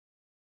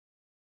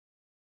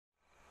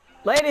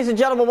Ladies and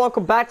gentlemen,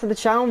 welcome back to the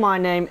channel. My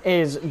name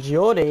is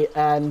Jordy,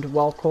 and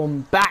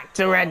welcome back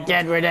to Red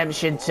Dead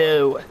Redemption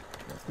 2.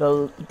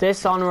 The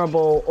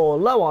dishonorable or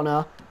low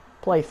honor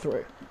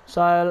playthrough.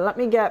 So let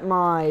me get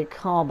my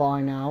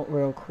carbine out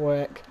real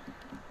quick,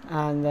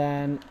 and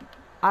then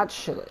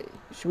actually,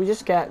 should we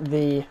just get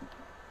the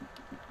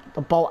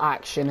bolt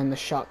action and the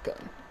shotgun?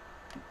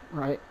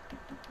 Right?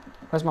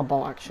 Where's my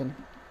bolt action?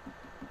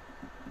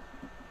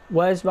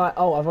 Where's my...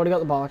 Oh, I've already got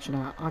the bolt action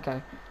out.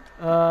 Okay.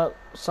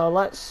 So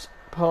let's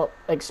put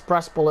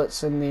express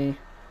bullets in the...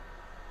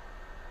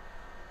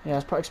 Yeah,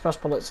 let's put express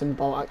bullets in the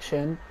bolt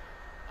action.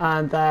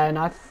 And then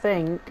I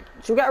think...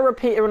 Should we get a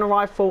repeater and a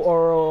rifle,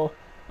 or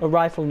a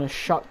rifle and a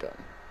shotgun?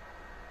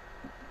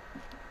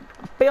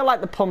 I feel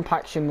like the pump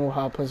action will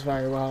help us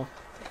very well.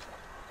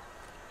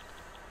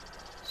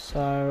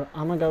 So,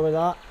 I'm gonna go with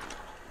that.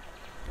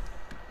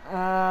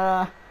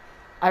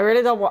 I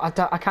really don't want...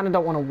 I kind of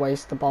don't want to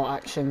waste the bolt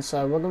action,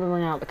 so we're gonna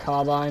bring out the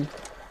carbine.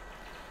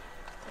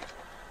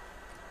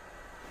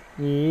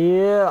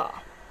 Yeah.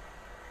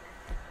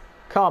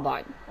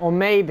 Carbine. Or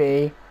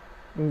maybe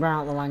we can bring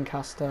out the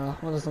Lancaster.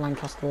 What does the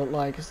Lancaster look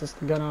like? Is this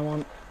the gun I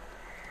want?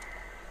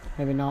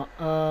 Maybe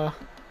not.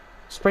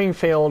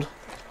 Springfield.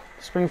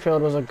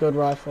 Springfield was a good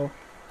rifle.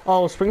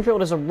 Oh,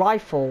 Springfield is a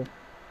rifle.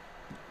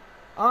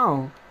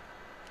 Oh.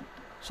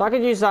 So I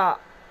could use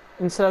that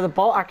instead of the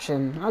bolt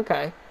action.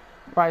 Okay.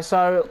 Right,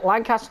 so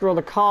Lancaster or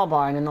the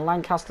carbine, and the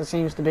Lancaster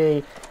seems to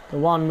be the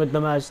one with the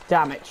most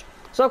damage.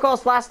 So of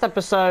course, last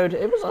episode,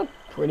 it was a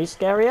pretty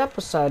scary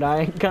episode,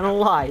 I ain't gonna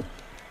lie.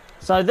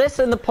 So this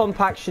and the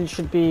pump action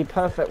should be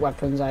perfect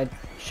weapons, I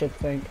should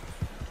think.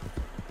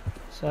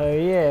 So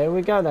yeah, here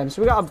we go then.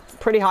 So we got a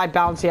pretty high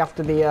bounty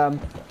after the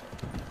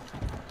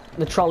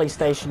trolley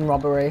station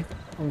robbery,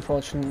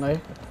 unfortunately.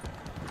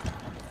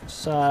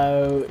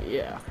 So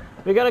yeah,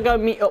 we gotta go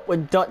meet up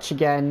with Dutch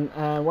again.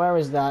 Where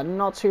is that?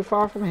 Not too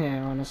far from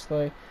here,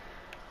 honestly.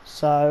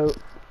 So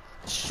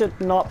should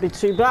not be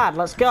too bad.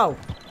 Let's go.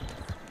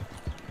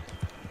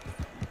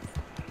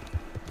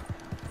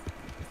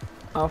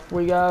 Off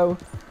we go,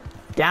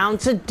 down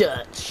to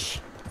Dutch.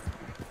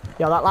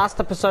 Yeah, that last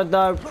episode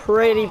though,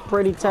 pretty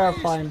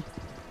terrifying.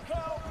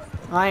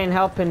 I ain't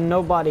helping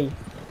nobody.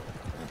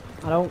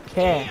 I don't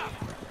care.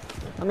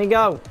 Let me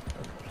go.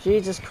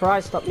 Jesus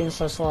Christ, stop being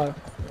so slow.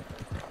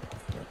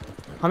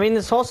 I mean,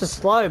 this horse is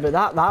slow, but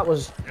that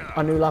was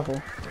a new level.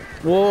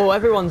 Whoa,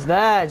 everyone's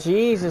there.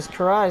 Jesus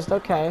Christ,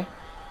 okay.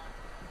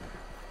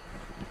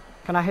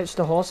 Can I hitch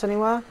the horse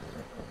anywhere?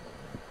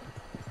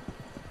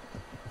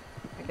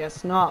 I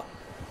guess not.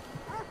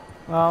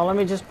 Well, let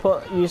me just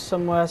put you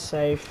somewhere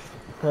safe,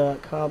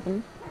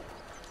 Carbon.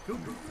 I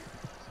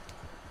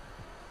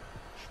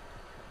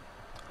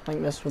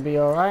think this will be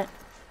alright.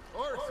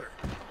 Arthur,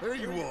 there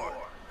you are.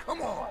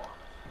 Come on.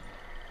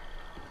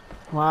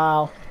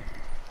 Wow.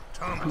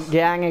 Thomas,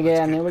 Gang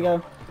again, here we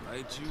go.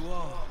 right you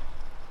are.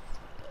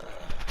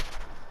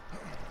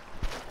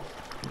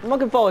 I'm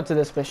looking forward to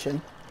this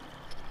mission.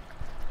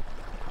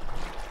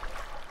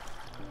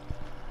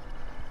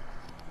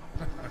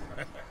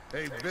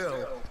 Hey,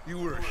 Bill, you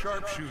were a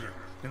sharpshooter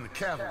in the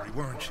cavalry,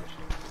 weren't you?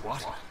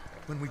 What?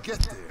 When we get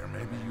there,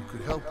 maybe you could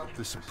help with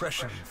the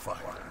suppression fire.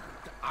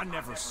 I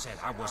never said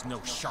I was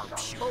no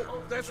sharpshooter.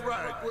 Oh, that's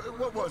right.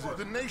 What was it?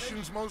 The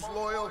nation's most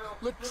loyal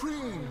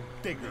latrine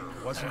digger,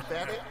 wasn't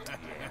that it?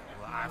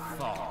 Well, I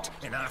fought,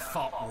 and I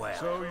fought well.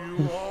 So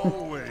you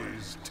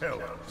always tell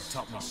us.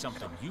 Taught me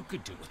something you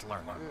could do with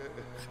learning.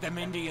 Them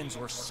Indians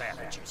were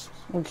savages.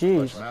 Oh,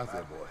 jeez. Watch out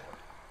there,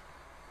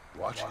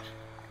 boy. Watch it.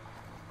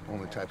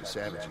 Only type of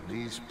savage in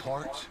these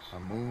parts are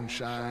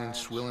moonshine,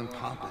 swilling,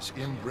 pompous,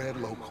 inbred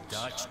locals.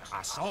 Dutch,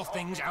 I saw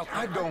things out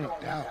there. I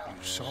don't doubt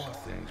you saw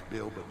things,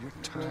 Bill, but your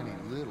tiny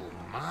little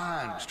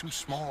mind was too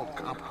small to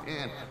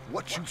comprehend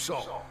what you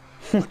saw.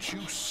 What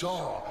you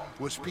saw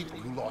was people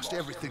who lost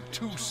everything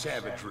to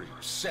savagery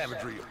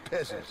of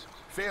peasants.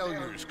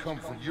 Failures come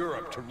from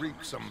Europe to wreak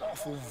some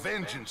awful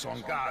vengeance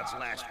on God's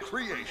last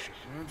creation.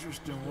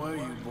 Interesting way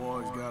you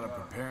boys gotta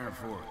prepare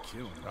for a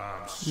killing.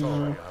 I'm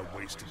sorry I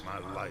wasted my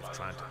life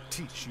trying to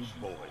teach you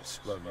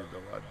boys. Love you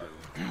though, I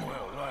do.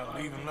 Well,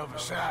 leaving love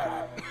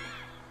aside.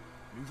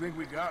 You think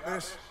we got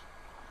this?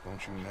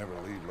 Don't you never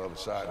leave love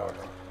aside,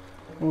 Arthur.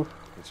 Oof.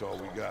 It's all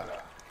we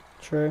got.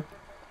 True.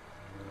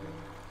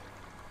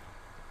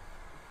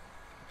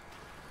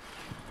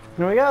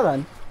 Here we go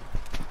then.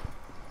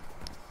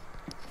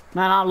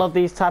 Man, I love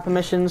these type of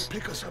missions.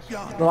 Pick us up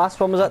yonder. The last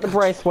one was at the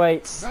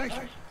Braithwaites. Thank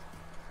you.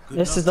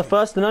 This is the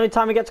first and only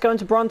time we get to go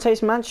into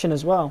Bronte's mansion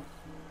as well.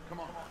 Come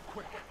on,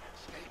 quick.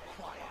 Stay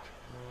quiet.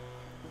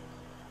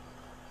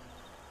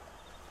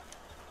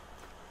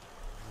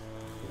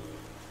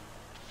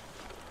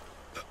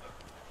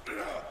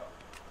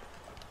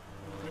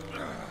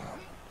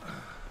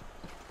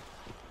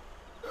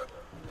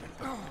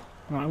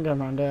 Right, I'm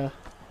going around there.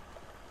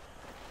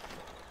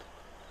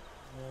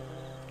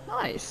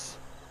 Nice.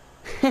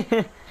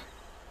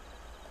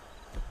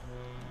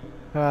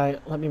 Right,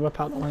 let me whip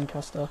out the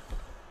Lancaster.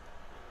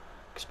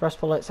 Express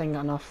bullets ain't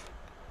got enough.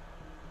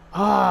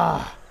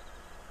 Ah!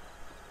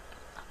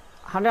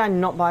 How did I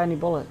not buy any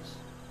bullets?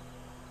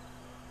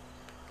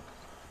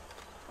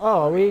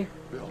 Oh, are we?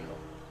 Bill,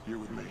 you're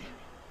with me.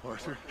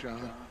 Arthur,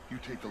 John, you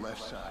take the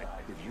left side.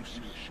 If you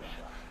see a shot,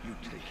 you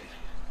take it.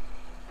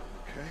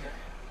 Okay?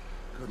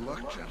 Good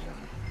luck,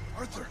 gentlemen.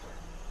 Arthur,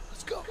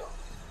 let's go.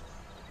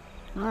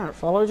 Alright,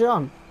 follow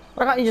John.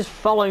 Why can't you just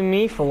follow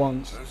me for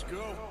once? Let's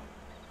go.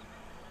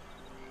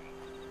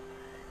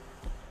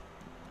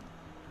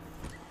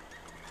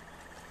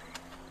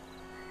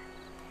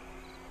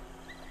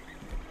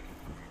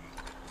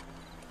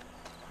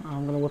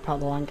 I'm gonna whip out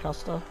the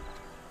Lancaster.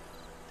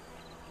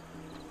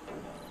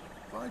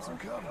 Find some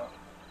cover.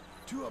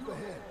 2 up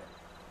ahead.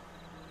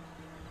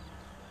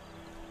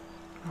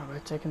 Alright, we're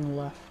taking the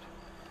left.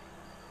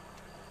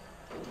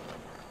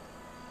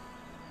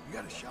 You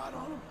got a shot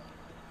on him?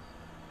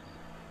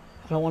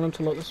 I don't want him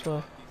to look this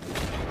way.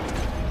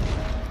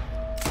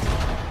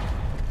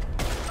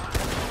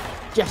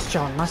 Yes,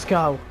 John, let's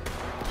go.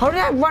 How did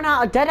I run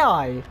out of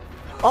Deadeye?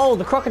 Oh,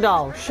 the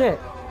crocodile. Shit.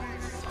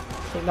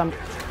 Take them.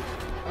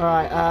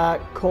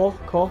 Alright,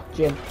 core,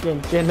 gin.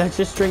 Let's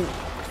just drink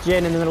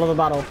gin in the middle of the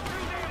battle.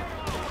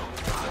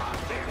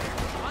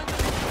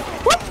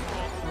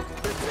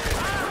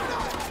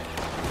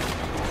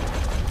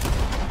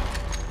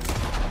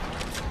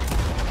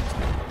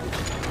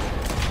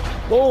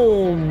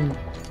 Boom!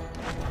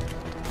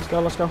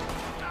 Let's go.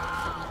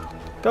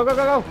 Go!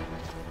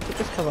 Get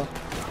this cover.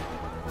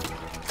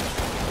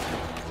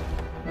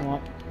 You know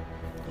what?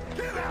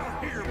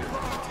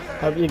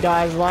 Hope you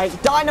guys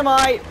like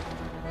dynamite!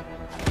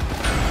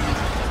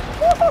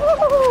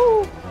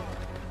 Woo-hoo-hoo-hoo!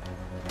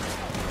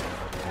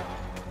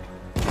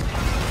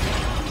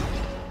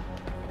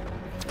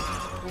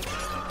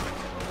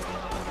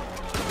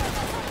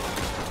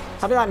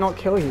 How did that not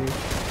kill you?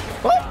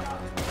 What?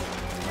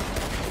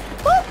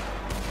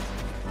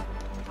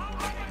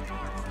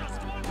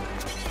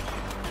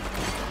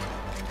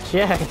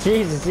 Yeah,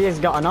 Jesus, he has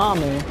got an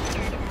army.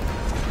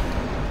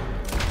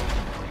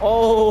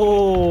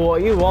 Oh,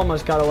 you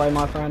almost got away,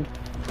 my friend.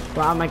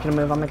 Right, I'm making a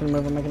move.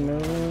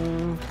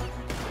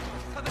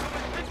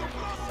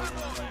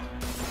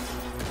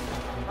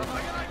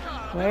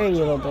 Where are you,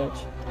 little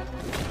bitch?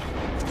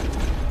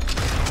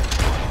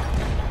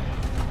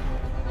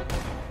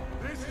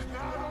 This is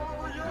not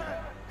over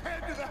yet.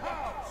 Head to the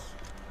house.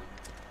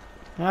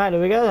 Alright,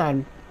 here we go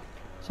then.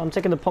 So I'm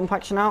taking the pump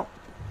action out.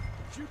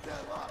 Shoot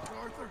that lock,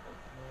 Arthur.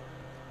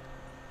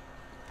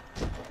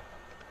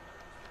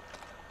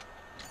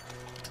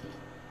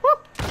 Good.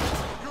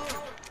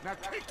 Now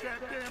kick that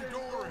damn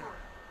door in.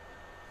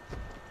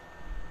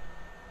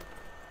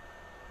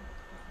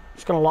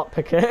 Just gonna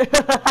lockpick it.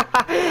 Come on,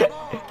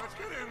 let's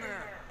get in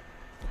there.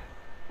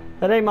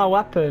 That ain't my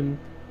weapon.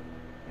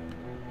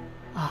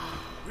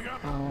 We got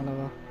Oh,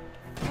 whatever.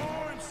 go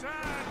inside.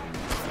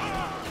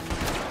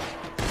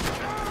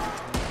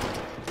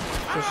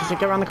 Just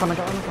get around the corner,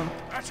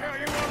 That's how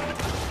you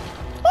want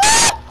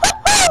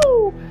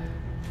Woo! it.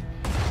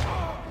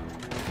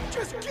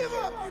 Just give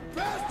up, you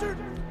bastard.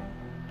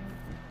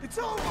 It's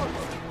over.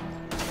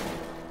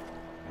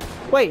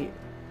 Wait.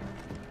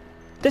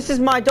 This is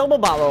my double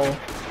barrel.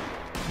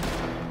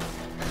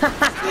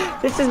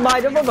 This is my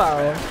double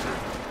barrel.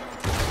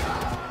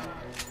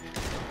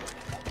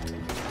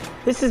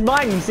 This is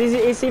mine.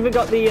 It's even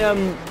got the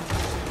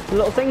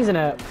little things in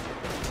it.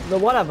 The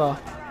whatever.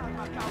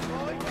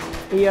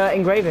 The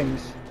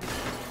engravings.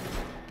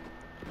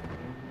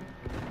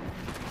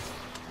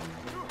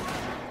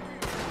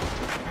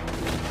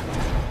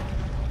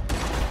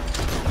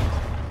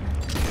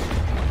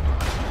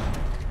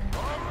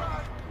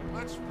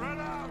 Let's spread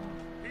out.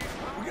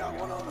 We got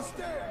one on the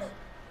stairs.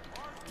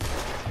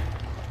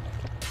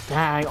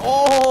 Dang.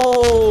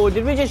 Oh,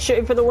 did we just shoot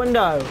him for the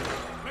window?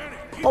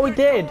 Oh, we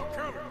did.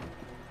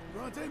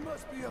 Bronte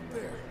must be up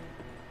there.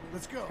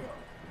 Let's go.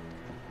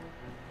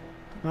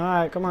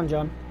 Alright, come on,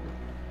 John.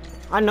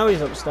 I know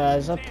he's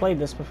upstairs. I've played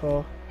this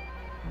before.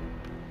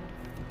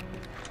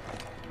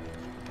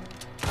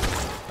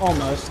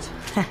 Almost.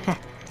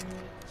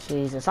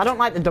 Jesus. I don't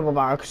like the double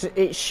barrel because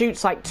it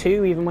shoots like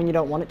 2 even when you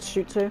don't want it to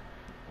shoot 2. Right.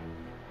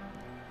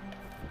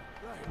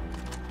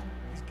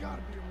 He's got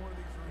to be in one of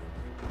these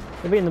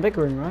rooms. He'll be in the big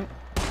room, right?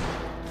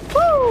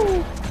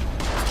 Woo!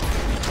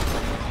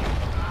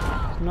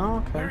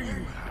 No, There okay.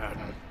 you had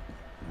it.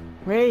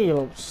 Where you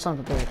little son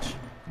of a bitch?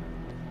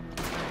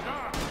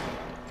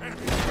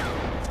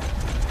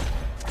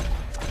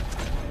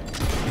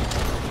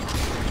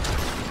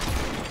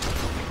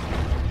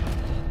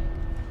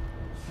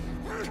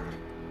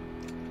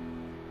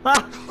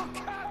 Ah!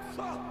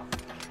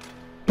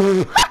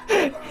 I'm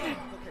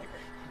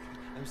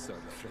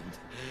sorry, friend.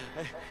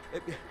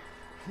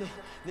 No,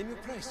 name your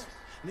price.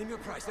 Name your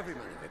price. Every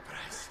man have a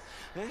price.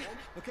 Eh?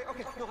 Okay,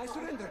 no, I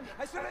surrender.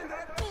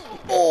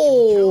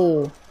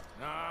 Oh!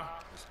 Nah,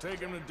 let's take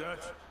him to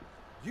Dutch.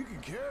 You can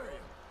carry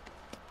him.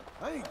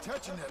 I ain't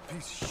touching that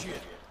piece of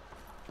shit.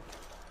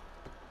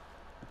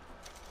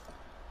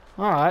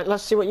 Alright,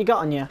 let's see what you got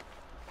on you.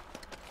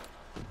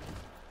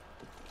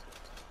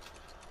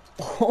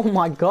 Oh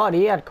my god,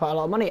 he had quite a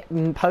lot of money.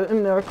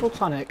 Potent Miracle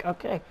Tonic,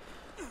 okay.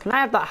 Can I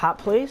have that hat,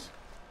 please?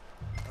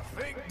 I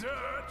think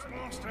Dutch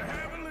wants to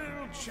have a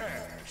little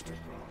chat, Mr.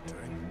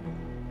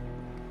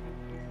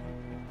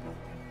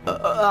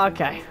 Bronte.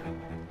 Okay.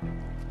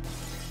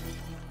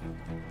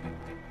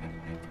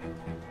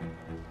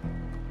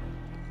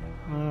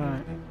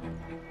 Alright.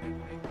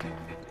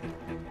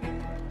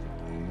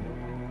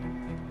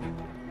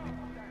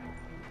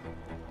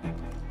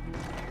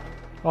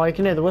 Oh, you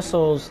can hear the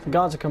whistles. The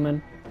guards are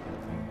coming.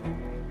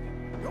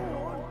 Go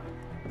on.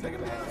 Take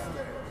him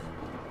downstairs.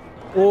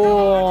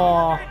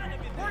 Oh!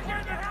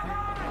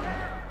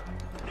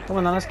 Come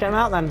on then, let's get him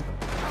out then.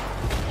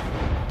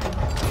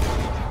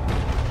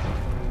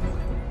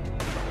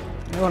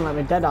 They won't let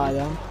me dead eye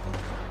then.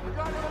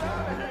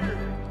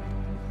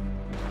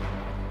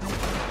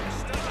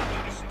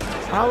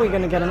 How are we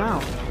going to get him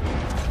out?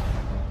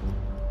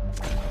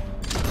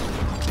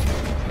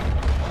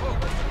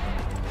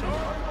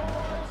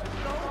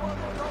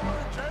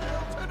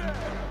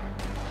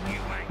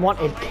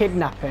 Wanted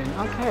kidnapping.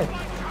 Okay.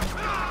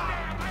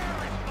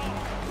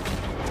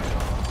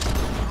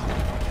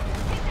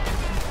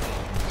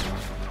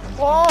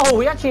 Oh,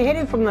 we actually hit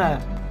him from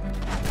there.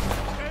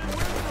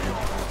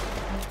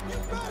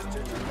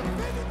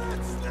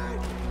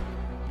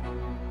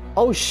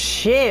 Oh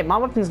shit, my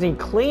weapons need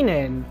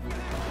cleaning.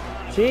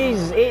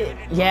 Jeez,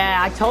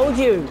 yeah, I told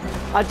you.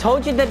 I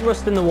told you they'd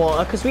rust in the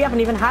water because we haven't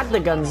even had the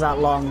guns that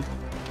long.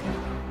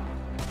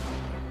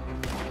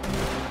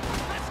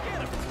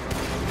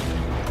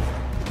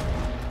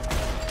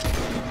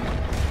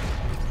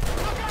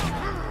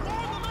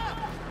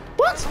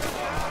 What?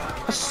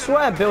 I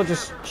swear Bill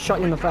just shot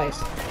you in the face.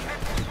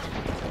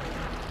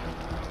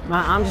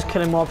 Man, I'm just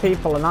killing more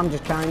people and I'm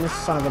just carrying this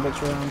son of a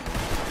bitch around.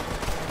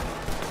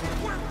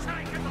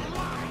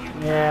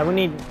 Yeah, I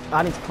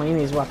need to clean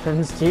these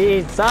weapons.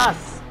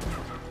 Jesus!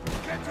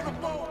 Get to the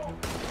boat.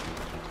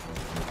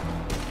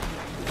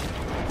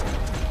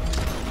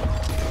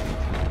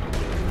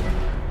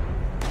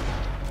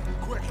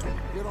 Quick,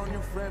 get on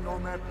your friend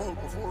on that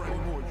boat before any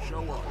more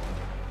show up.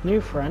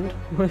 New friend?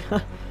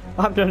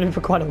 I've known him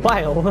for quite a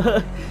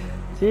while.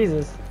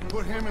 Jesus.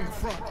 Put him in the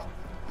front.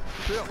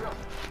 Bill.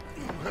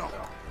 Bill.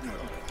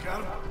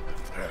 Got him?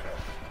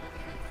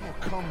 Oh,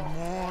 come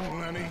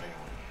on, Lenny.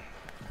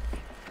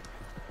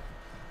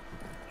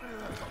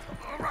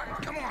 All right,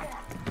 come on.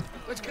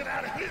 Let's get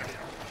out of here.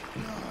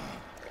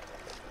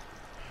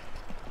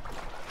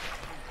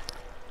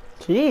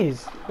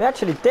 Jeez, we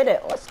actually did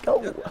it. Let's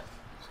go.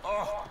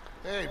 Oh,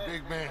 hey,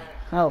 big man.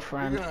 Oh, You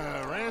friend.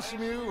 gonna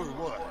ransom you or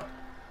what?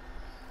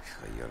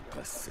 You're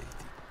pathetic.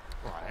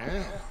 I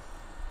am.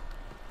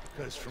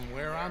 Because from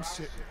where I'm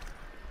sitting,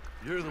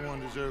 you're the one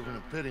deserving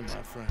of pity,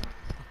 my friend.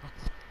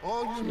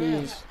 All your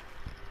men, Jeez.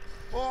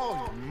 all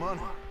your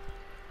money,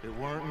 it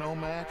weren't no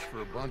match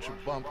for a bunch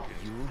of bumpkins.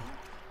 You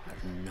are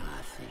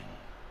nothing.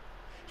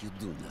 You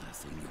do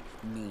nothing. You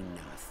mean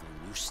nothing.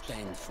 You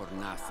stand for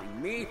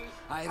nothing. Me,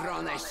 I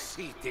run a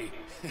city.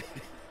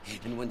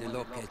 And when the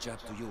law catch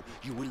up to you,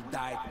 you will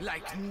die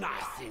like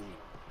nothing.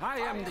 I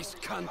am this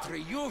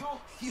country. You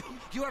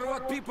are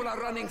what people are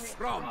running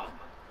from.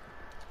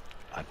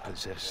 I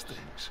possess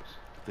things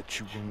that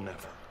you will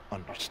never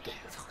understand.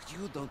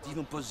 You don't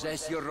even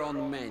possess your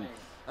own men.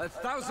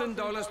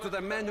 $1,000 to the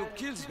man who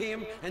kills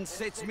him and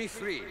sets me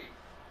free.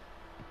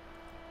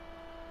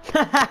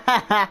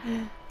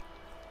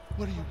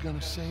 What are you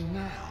gonna say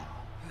now?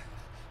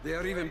 They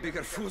are even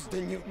bigger fools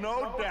than you.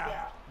 No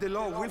doubt. The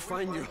law will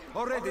find you.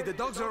 Already, the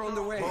dogs are on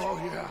the way. Oh,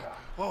 yeah.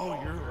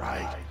 Oh, you're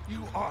right.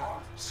 You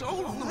are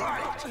so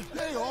right.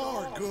 They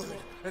are good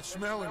at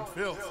smelling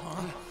filth,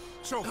 huh?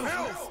 So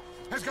filth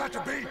has got to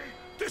be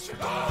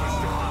disposed of.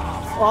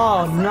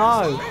 Oh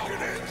no.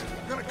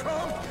 Gonna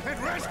come and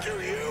rescue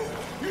you,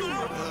 you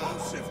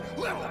repulsive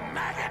little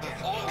maggot.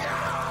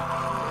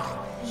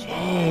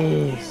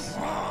 Jeez.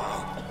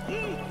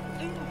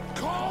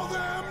 Call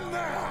them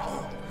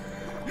now.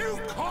 You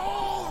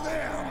call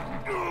them.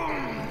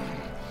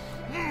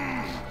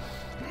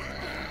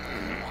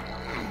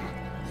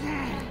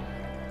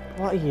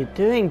 What are you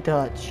doing,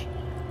 Dutch?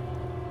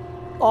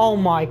 Oh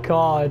my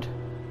god.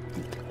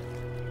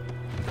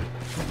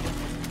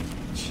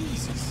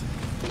 Jesus.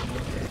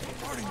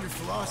 Part of your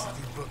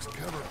philosophy books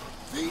cover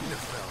feeding a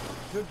fella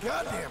to a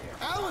goddamn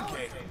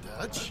alligator,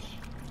 Dutch.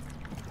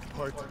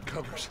 Part that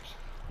covers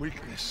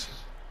weakness.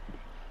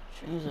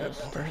 Jesus,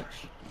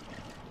 Dutch.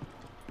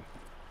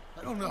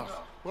 I don't know.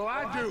 Well,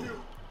 I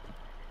do.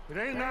 It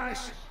ain't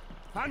nice.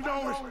 I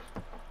know it.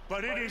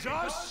 But it is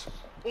us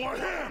or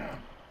him.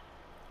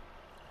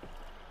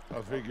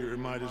 I figure it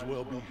might as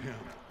well be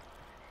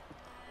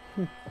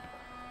him.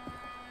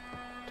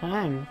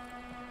 Dang.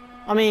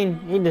 I mean,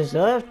 he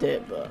deserved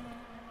it, but...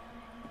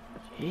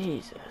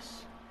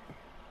 Jesus.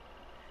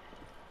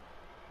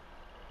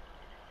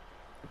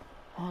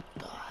 What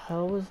the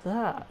hell was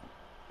that?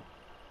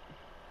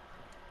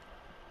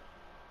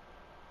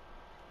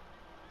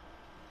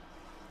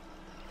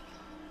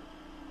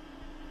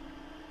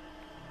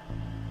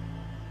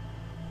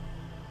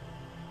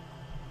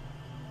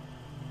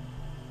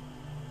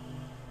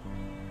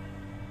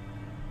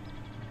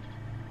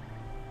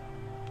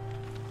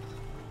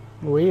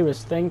 We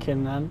was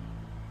thinking then.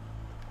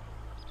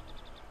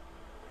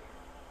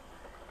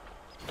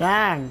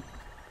 Dang.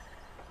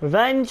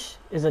 Revenge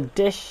is a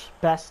dish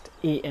best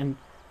eaten.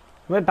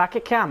 We're back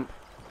at camp.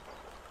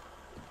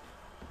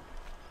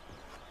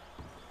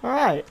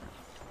 Alright.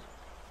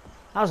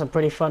 That was a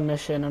pretty fun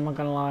mission, I'm not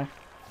gonna lie.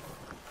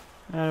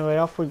 Anyway,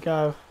 off we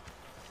go.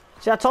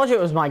 See, I told you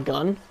it was my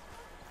gun.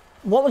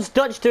 What was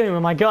Dutch doing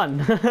with my gun?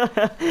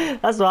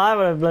 That's what I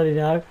want to bloody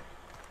know.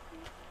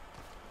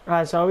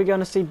 Right, so are we going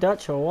to see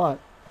Dutch or what?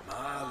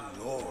 My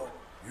lord,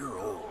 you're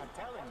old. I'm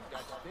telling you,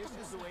 Dutch, this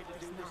is the way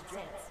to do this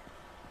job.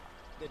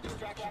 The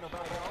distraction will buy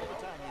you all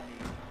the time you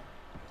need.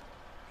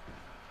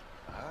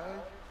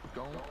 I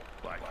don't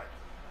like it.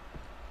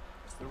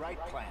 It's the right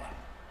plan.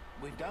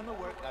 We've done the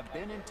work. I've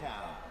been in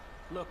town,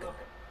 looking,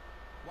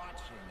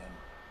 watching,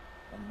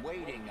 and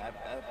waiting.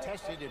 I've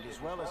tested it as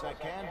well as I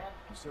can.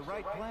 It's the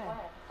right plan.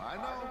 I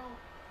know.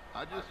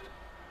 I just...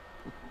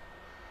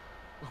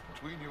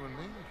 Between you and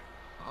me,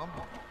 I'm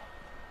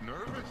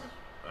nervous,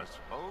 I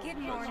suppose. Good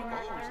morning,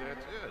 I suppose Arthur.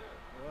 that's it.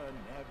 You're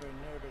never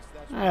nervous.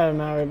 That's Hello,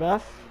 Mary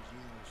Beth.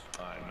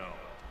 I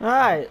know.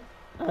 Alright,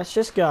 let's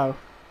just go.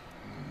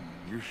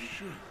 You're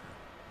sure?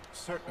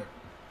 certain.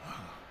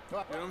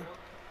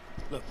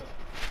 Look,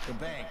 the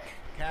bank,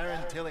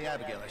 Karen, Tilly,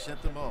 Abigail, I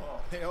sent them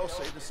all. They all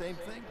say the same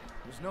thing.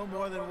 There's no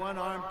more than one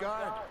armed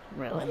guard.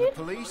 Really? And the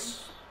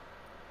police?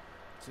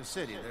 It's a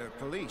city, there are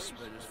police,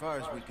 but as far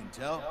as we can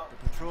tell,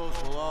 the patrols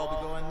will all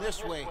be going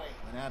this way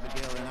when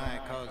Abigail and I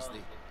cause the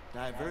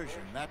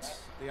diversion.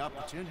 That's the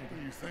opportunity. What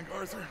do you think,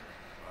 Arthur?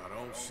 I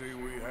don't see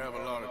we have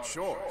a lot of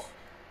choice.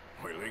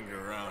 We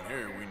linger around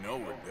here, we know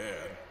we're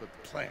dead. But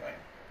the plan?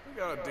 We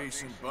got a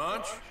decent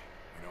bunch.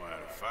 We know how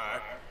to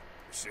fight.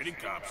 The city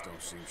cops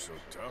don't seem so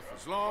tough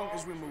as long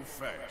as we move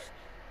fast.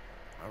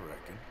 I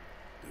reckon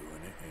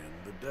doing it in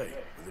the day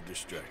with a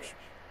distraction.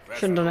 If that's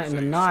Shouldn't what done it in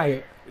the Jose's night.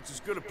 saying, it's as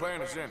good a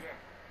plan as any.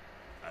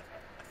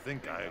 I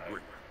think I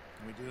agree.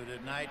 We do it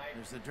at night.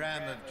 There's the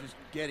drama of just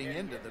getting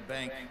into the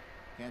bank.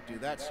 Can't do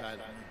that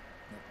silently.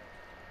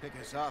 Pick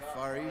us off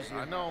far easier.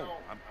 I know.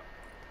 I'm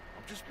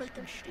just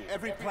making sure.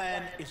 Every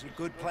plan is a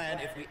good plan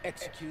if we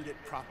execute it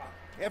properly.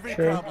 Every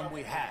Sure. problem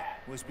we had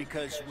was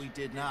because we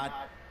did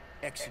not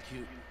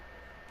execute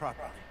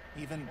properly.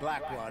 Even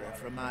Blackwater,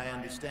 from my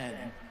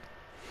understanding.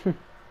 You're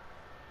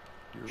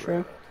True.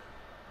 right.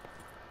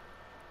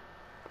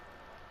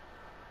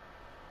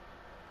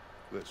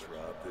 Let's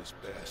rob this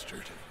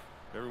bastard.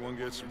 Everyone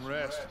get some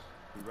rest.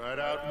 Be right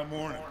out in the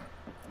morning.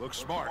 Look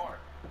smart.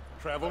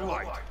 Travel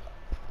light.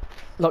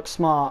 Look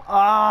smart.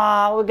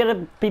 Ah, we're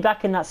gonna be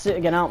back in that suit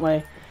again, aren't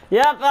we?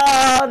 Yep.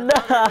 Oh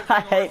no,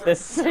 I hate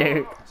this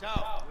suit. So,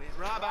 we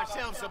rob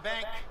ourselves a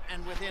bank,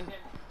 and within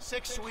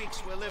 6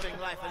 weeks we're living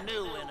life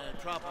anew in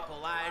a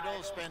tropical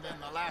idyll, spending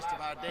the last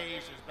of our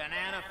days as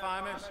banana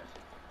farmers.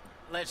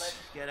 Let's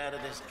get out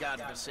of this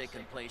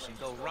godforsaken place and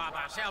go rob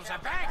ourselves a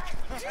bank!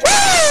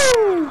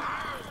 Woo!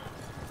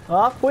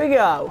 Off we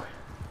go.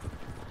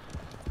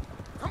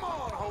 Come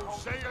on,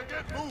 Hosea,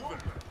 get moving.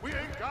 We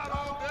ain't got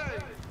all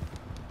day.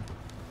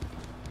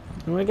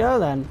 Here we go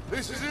then.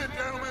 This is it,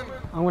 gentlemen.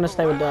 I'm gonna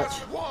stay with The Dutch.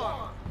 last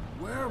one.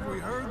 Where have we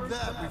heard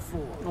that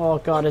before? Oh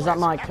god, is that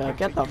Micah?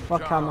 Get the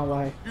fuck out of my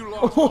way. You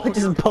lost Oh, all I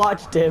just your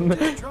botched him.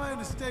 Trying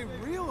to stay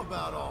real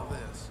about all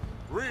this.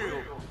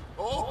 real.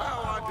 Oh,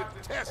 how I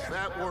detest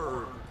that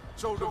word.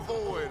 So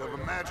devoid of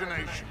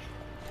imagination.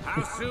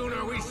 How soon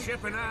are we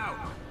shipping out?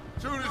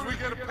 Soon as we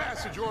get a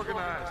passage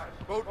organized,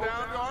 boat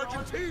down to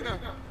Argentina,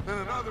 then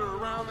another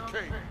around the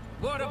Cape.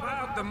 What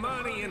about the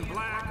money in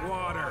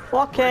Blackwater?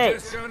 Fuck We're it.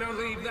 just gonna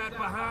leave that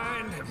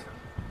behind?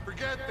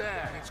 Forget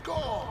that. It's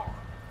gone.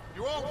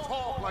 You all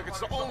talk like it's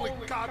the only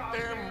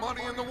goddamn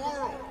money in the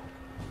world.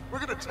 We're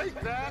gonna take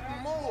that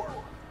and more.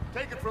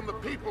 Take it from the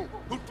people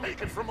who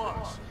take it from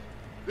us.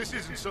 This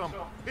isn't some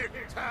hick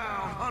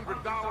town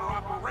 $100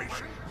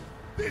 operation.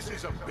 This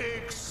is a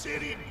big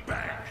city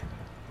bank.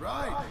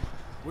 Right.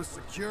 With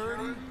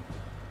security,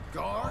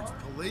 guards,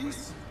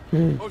 police.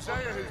 Hosea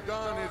has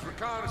done his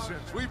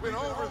reconnaissance. We've been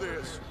over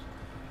this.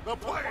 The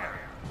plan.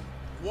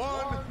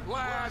 One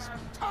last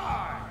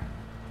time.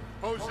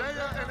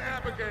 Hosea and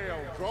Abigail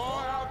draw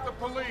out the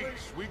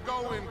police. We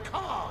go in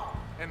calm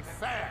and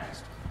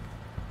fast.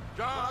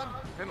 John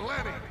and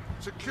Lenny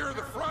secure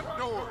the front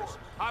doors.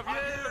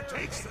 Javier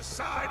takes the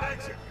side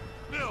exit.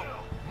 Bill,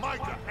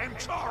 Micah, and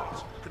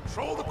Charles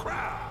control the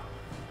crowd.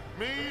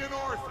 Me and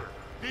Arthur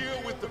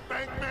deal with the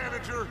bank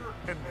manager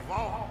and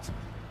vault.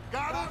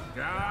 Got it?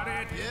 Got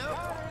it?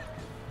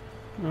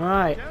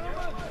 Alright.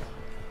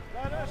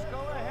 Let us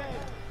go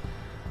ahead.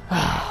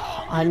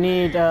 I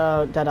need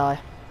Deadeye.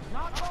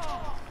 Not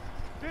long.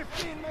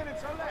 15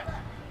 minutes or less.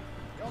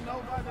 You'll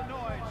know by the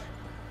noise.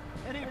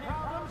 Any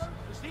problems?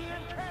 See you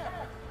in camp.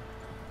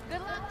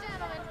 Good luck,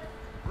 gentlemen.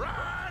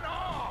 Right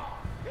on!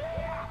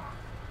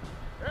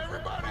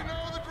 Everybody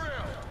know the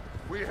drill.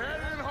 We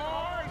head in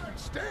hard and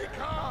stay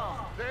calm.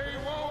 They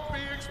won't be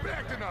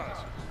expecting us.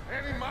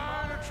 Any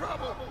minor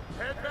trouble,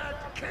 head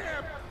back to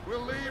camp.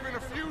 We'll leave in a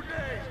few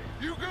days.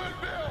 You good,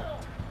 Bill?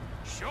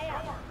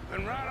 Sure.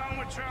 Then right on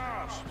with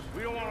Charles.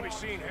 We don't want to be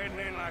seen heading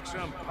in like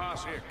some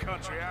posse of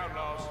country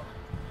outlaws.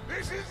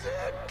 This is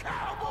it,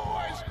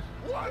 cowboys!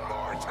 One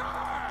more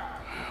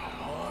time!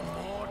 One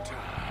more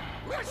time.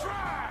 Let's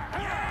ride!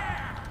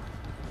 Yeah!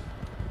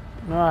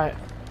 Alright.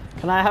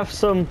 Can I have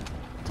some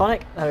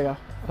tonic? There we go.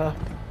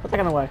 Put that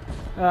gun away.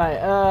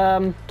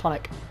 Alright,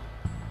 tonic.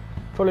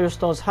 Fully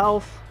restores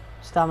health,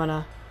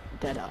 stamina,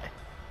 Deadeye.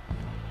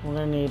 We're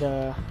gonna need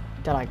a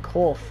Deadeye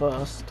core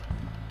first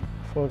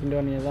before we can do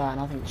any of that,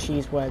 and I think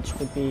cheese wedge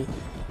would be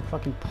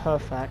fucking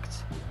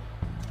perfect.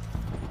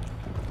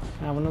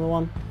 Can I have another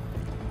one?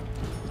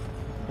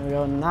 There we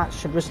go, and that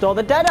should restore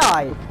the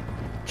Deadeye!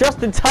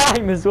 Just in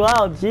time as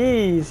well,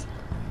 jeez!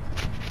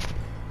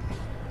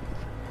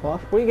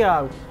 Off we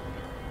go.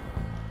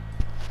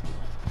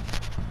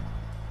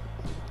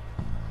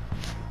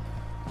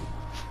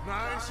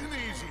 Nice and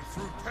easy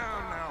through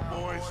town now,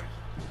 boys.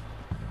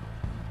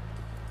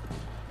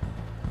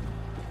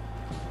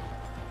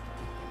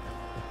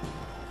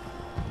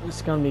 This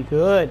is gonna be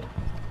good.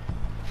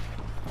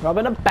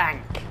 Robbing a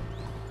bank.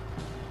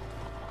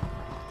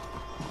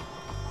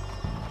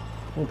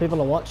 Well,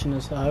 people are watching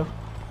us though.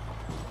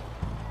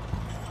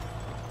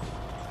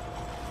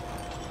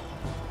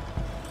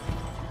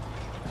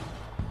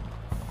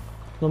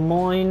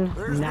 Lemoyne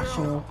There's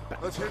National Bill.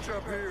 Bank. Let's hitch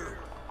up here.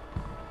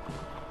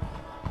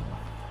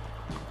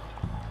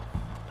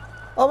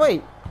 Oh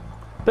wait,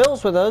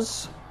 Bill's with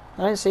us.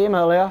 I didn't see him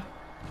earlier.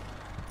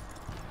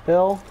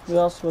 Bill, who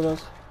else with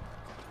us?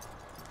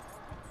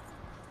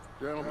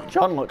 Gentlemen,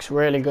 John looks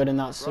really good in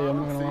that suit, I'm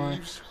not gonna lie.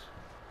 thieves,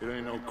 it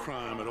ain't no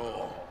crime at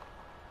all.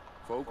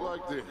 Folk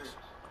like this,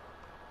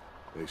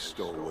 they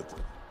stole what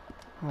they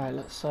Alright,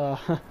 let's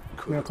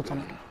Miracle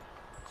Tonic.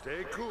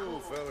 Stay cool,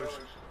 fellas.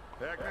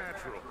 Act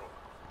natural.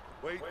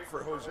 Wait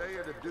for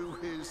Hosea to do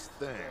his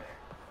thing.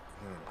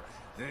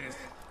 This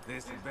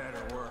had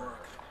better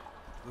work.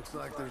 Looks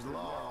like there's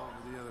law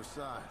over the other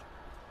side.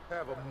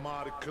 Have a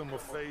modicum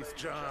of faith,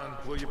 John,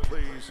 will you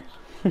please?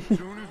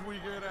 Soon as we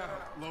get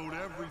out, load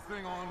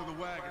everything onto the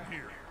wagon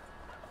here.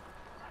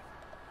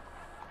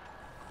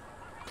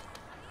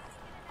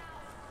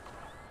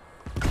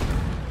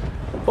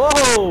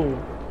 Whoa!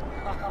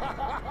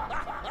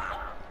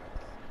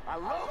 I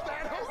love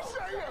that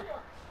Hosea!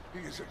 He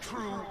is a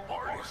true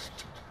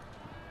artist.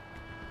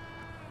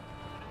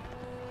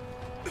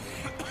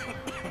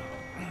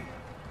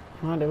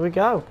 Alright, there we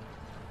go.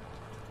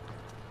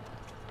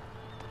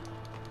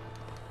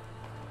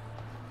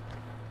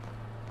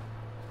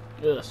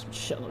 Ugh, some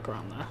shit look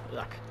around there.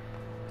 Look.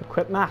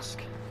 Equip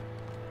mask.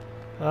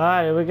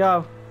 Alright, here we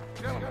go.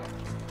 Gentlemen,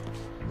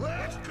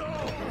 let's go!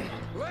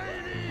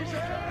 Ladies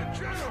and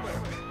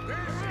gentlemen,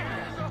 this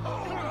is a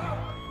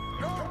hold-up!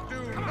 Don't do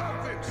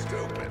nothing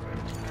stupid!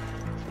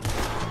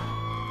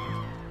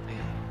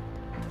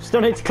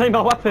 Still need to clean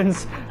my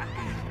weapons.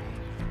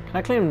 Can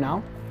I clean them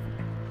now?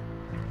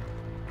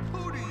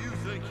 Who do you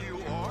think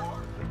you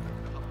are?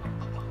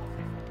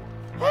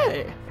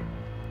 Hey!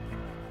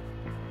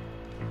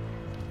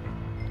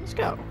 Let's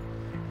go.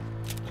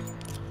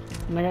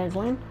 Am I getting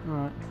clean?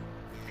 Alright.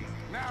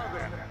 Now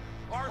then,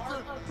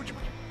 Arthur, would you...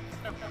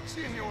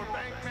 Senior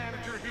bank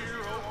manager here,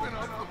 open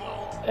up the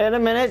vault. In a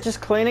minute, just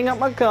cleaning up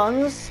my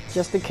guns,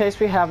 just in case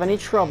we have any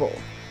trouble.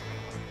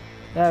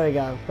 There we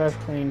go, both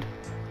cleaned.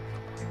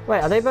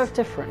 Wait, are they both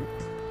different?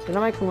 Did I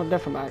make them look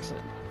different by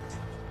accident?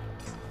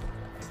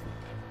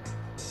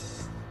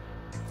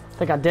 I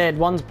think I did.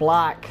 One's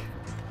black.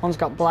 One's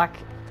got black.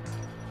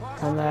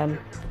 And then...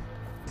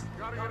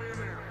 Gotta get in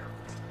there.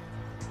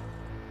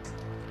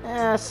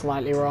 eh,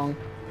 slightly wrong.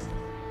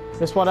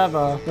 It's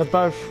whatever. They're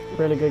both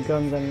really good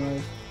guns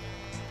anyways.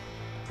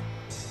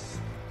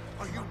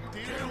 Are you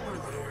deal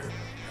with there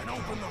and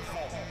open the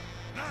vault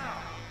now?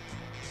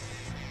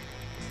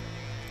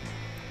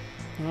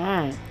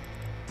 Alright.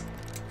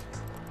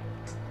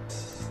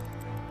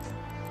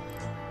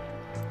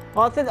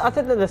 Well, I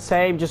think they're the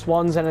same, just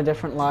one's in a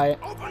different light.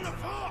 Open the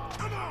vault,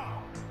 come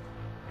on!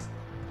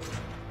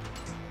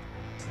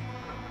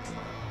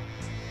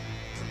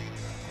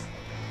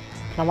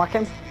 Can I whack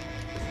him?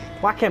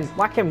 Whack him,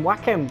 whack him,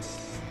 whack him!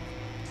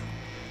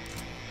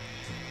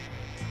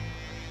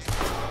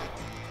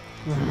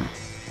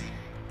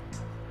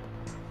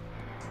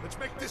 Let's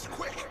make this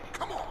quick,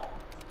 come on!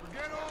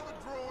 Forget all the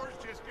drawers,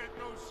 just get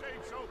those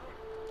safes open.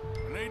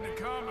 I need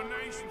the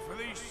combination for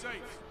these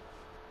safes.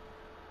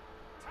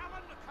 Tell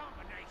him the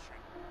combination.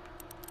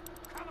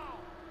 Come on,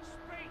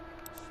 speak.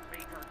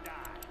 Speak or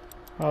die.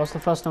 Oh, what's the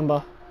first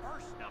number?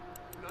 First number.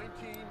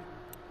 19.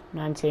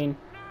 19.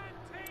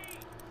 19.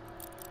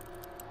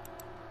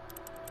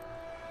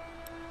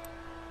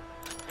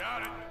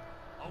 Got it.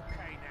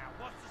 Okay, now,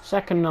 what's the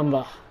Second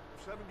number.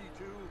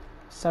 72.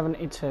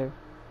 72.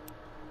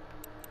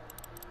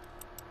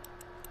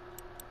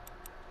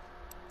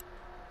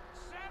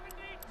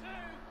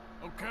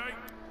 72? Okay.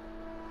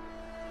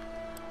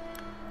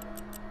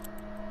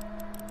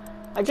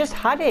 I just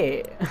had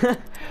it!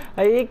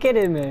 Are you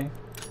kidding me?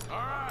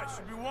 Alright,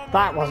 should be one more.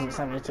 That wasn't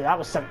 72, that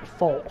was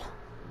 74.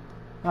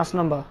 Last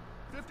number.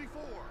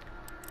 54.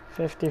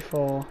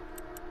 54.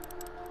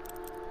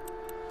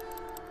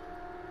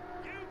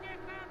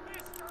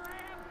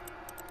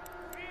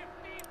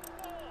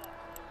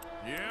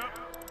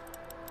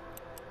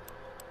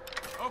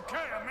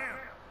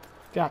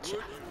 Gotcha.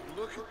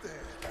 Look at that.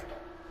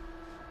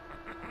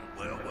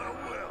 Well, well,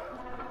 well.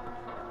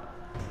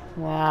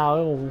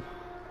 Wow.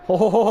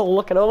 Oh,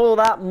 look at all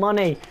that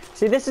money.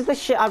 See, this is the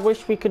shit I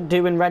wish we could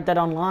do in Red Dead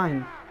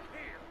Online.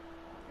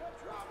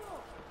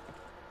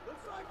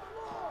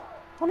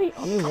 Only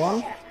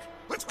one?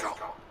 Let's go.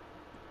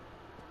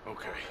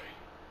 Okay.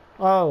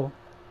 Oh.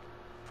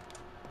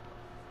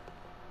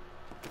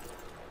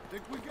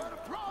 Think we got a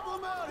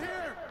problem out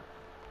here?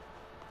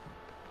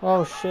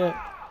 Oh, shit.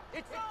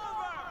 It's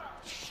over!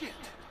 Shit.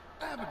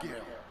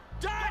 Abigail.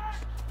 Dutch!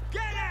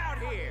 Get out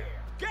here!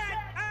 Get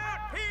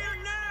out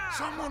here now!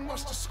 Someone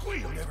must have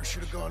squealed. Never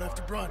should have gone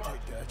after Bronte,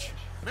 Dutch.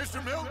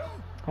 Mr. Milton,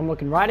 I'm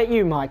looking right at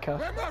you, Micah.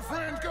 let my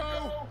friend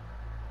go.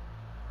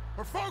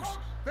 Or folks,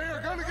 they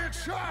are gonna get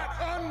shot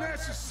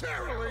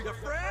unnecessarily. Your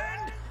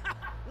friend?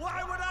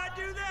 Why would I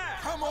do that?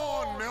 Come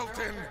on,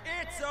 Milton.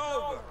 It's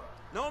over.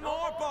 No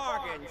more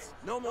bargains.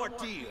 No more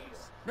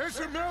deals.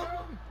 Mr.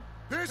 Milton,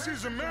 this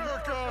is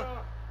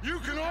America. You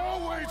can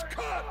always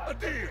cut a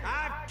deal.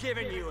 I've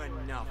given you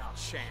enough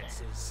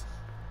chances.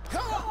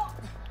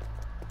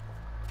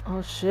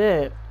 Oh,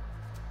 shit.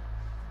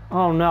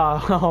 Oh,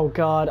 no. Oh,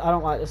 God. I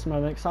don't like this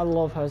moment because I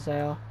love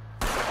Hosea.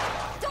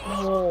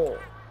 Oh.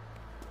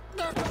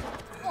 No!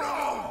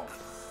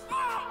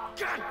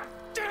 God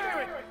damn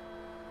it!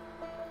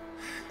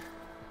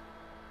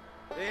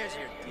 There's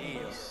your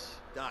deal,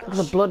 Dutch. Look at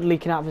the blood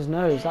leaking out of his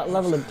nose. That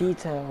level of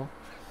detail.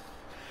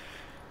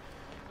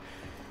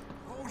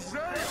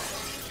 Hosea!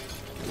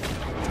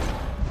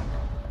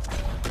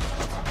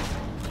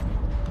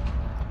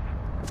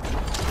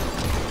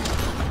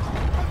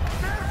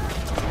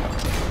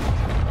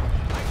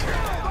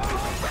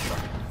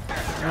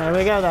 There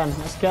we go then.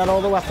 Let's get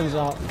all the weapons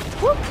out.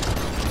 Whoop.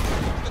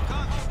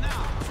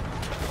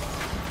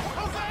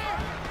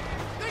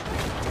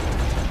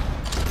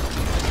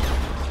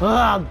 Oh,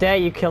 how dare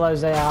you kill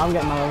Hosea. I'm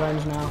getting my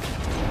revenge now.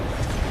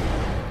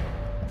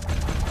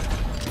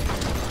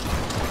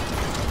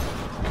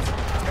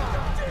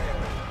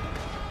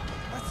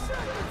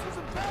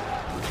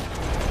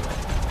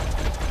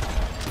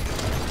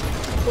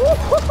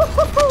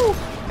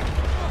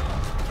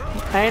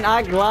 Ain't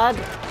I glad?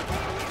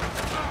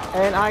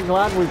 Ain't I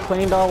glad we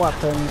cleaned our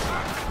weapons?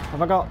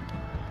 Have I got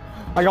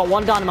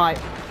one dynamite.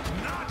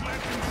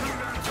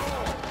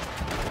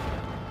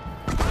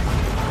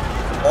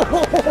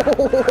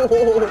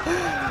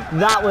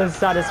 That was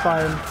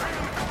satisfying.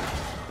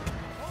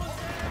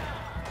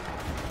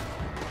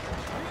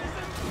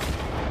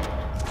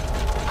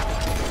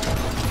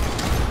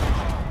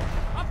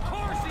 Of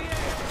course he is!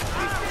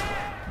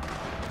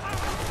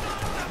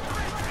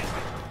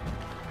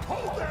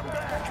 Hold them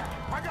back!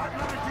 I got an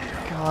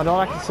idea! God, all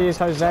I can see is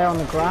Hosea on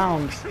the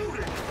ground. Shoot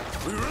it!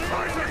 We really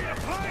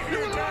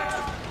you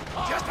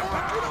left! Just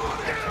about to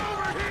get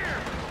over here!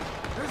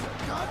 There's a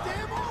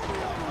goddamn army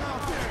of them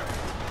out there.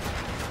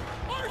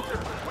 Arthur,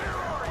 where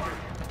are you?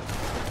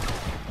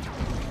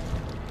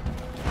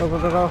 Go, go,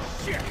 go, go.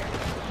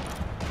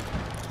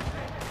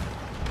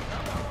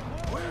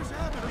 Where's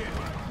Abigail?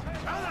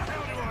 How the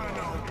hell do I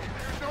know?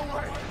 There's no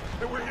way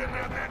that we're getting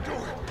out that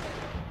door.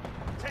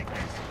 Take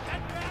this.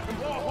 And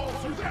blow a hole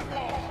through that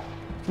wall.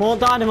 More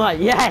dynamite,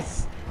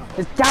 yes!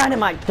 It's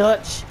dynamite,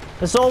 Dutch!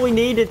 That's all we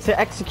needed to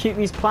execute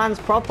these plans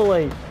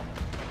properly.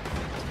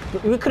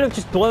 We could have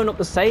just blown up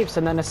the safes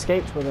and then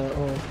escaped with it,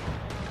 or...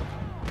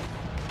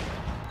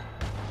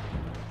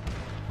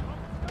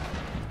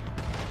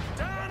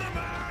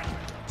 Dynamite!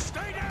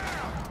 Stay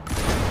down!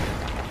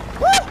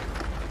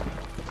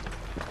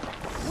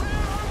 Where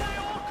are they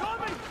all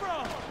coming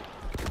from?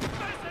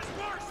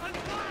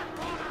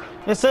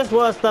 This is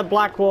worse than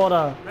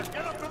Blackwater. Let's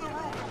get up to the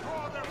roof and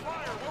draw their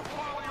fire. We'll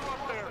follow you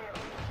up there.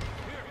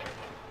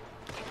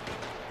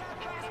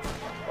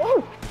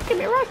 Oh, give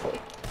me a rifle.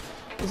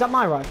 Is that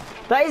my rifle?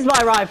 That is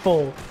my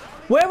rifle.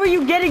 Where were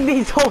you getting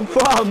these all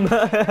from?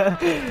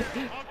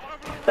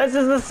 This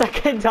is the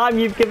second time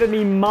you've given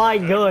me my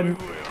gun.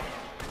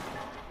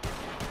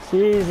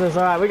 Jesus,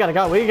 alright, we gotta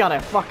go. We gotta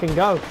fucking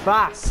go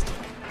fast.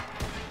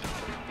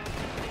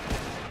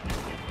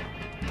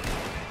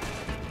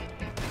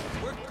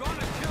 We're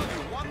gonna kill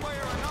you one way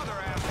or another,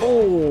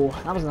 asshole.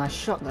 Oh, that was a nice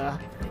shot there.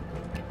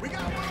 We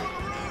got one on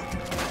the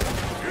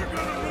roof. You're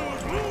gonna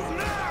lose. Move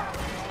now.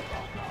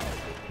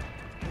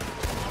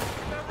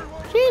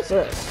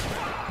 Jesus.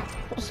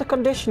 What's the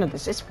condition of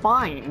this? It's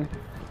fine.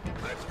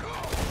 Let's go.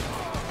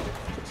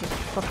 Just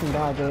fucking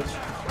die, bitch.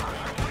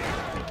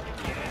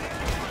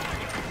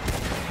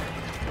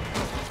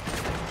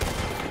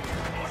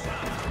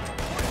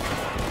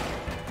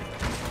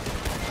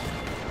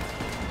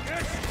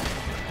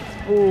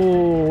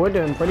 Ooh, we're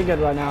doing pretty good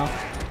right now.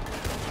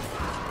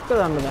 Look at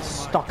them with their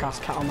stock-ass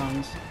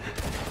cattlemans.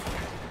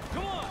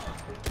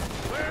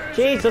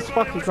 Jesus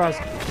fucking Christ.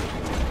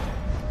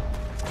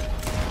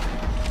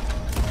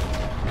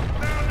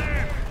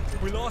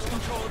 We lost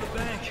control of the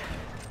bank.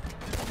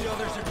 The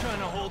others are trying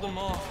to hold them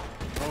off.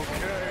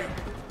 Okay.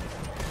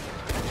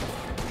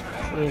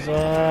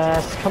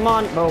 Jesus. Come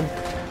on. Boom.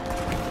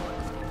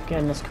 Get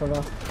in this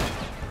cover.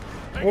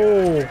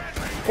 Oh,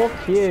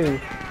 fuck you.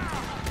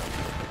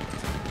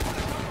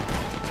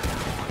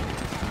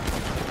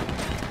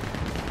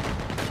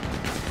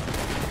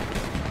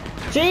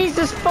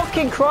 Jesus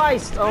fucking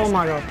Christ! Oh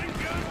my god.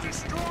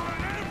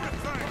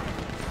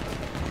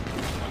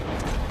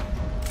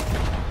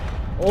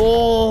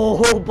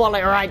 Oh,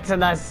 bullet right to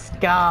the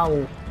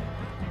skull.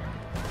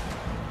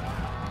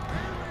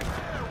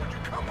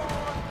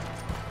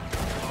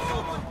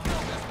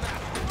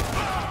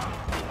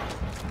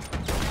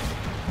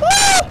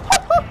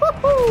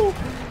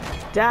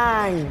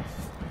 Dang.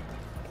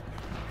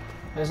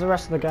 There's the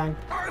rest of the gang.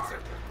 Arthur!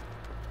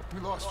 We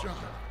lost John.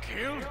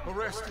 Killed?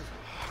 Arrested.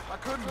 I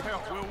couldn't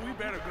help. Well, we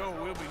better go.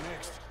 We'll be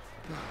next.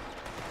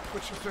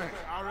 What you think?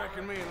 I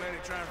reckon me and Lenny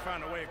try and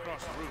find a way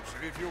across the roof,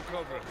 so if you'll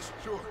cover us.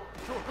 Sure,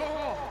 go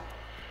on.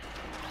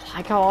 I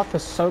like how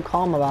Arthur's so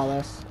calm about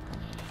this.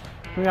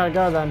 We gotta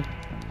go then.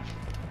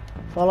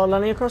 Follow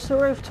Lenny across the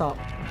rooftop.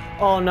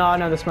 Oh no, I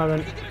know this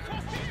moment.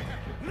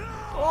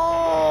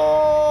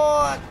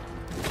 Oh!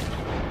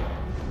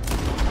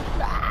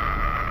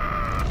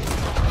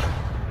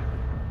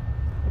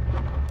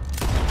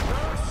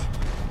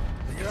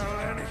 You got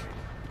Lenny?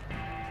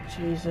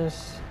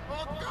 Jesus.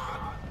 Oh,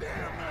 God damn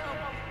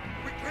now.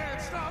 We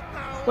can't stop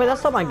now. Wait,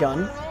 that's not my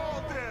gun. We're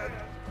all dead.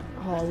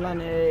 Oh,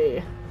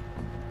 Lenny.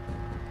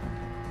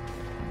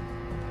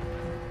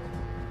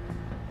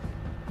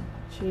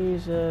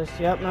 Jesus.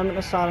 Yep, moment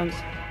of silence.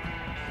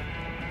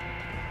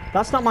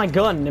 That's not my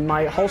gun in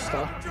my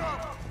holster.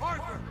 Jump,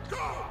 Arthur,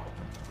 go.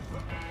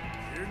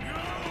 Here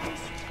goes.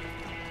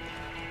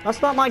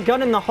 That's not my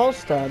gun in the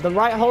holster. The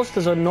right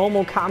holster's a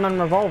normal Catman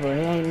revolver,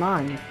 and it ain't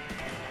mine.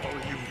 All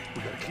of you,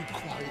 we gotta keep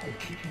quiet and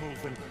keep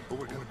moving, or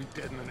we're gonna be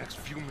dead in the next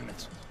few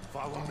minutes.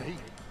 Follow me,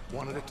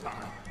 one at a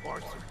time.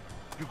 Arthur,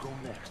 you go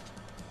next.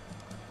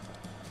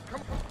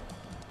 Come on.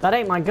 That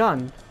ain't my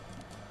gun.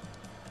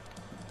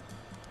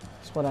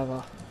 It's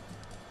whatever.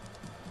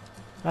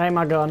 That ain't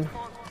my gun.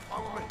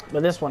 Follow me.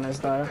 But this one is,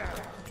 though.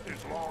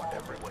 There's law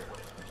everywhere.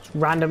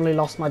 Randomly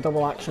lost my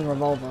double action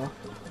revolver.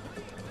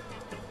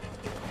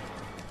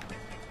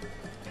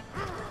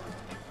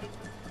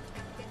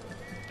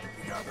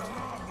 You got the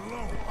law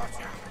below.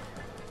 Watch out.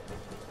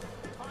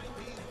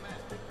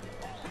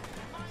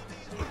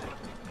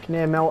 Can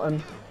hear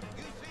Milton.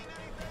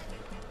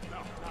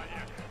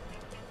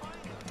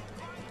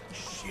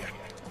 Shit.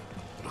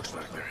 Looks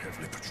like they're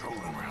heavily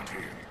patrolling around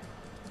here.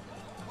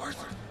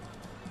 Arthur,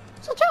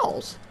 Is that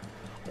Charles?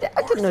 Yeah,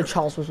 I didn't know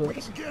Charles was with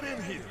us. get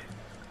in here.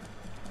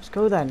 Let's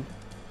go then.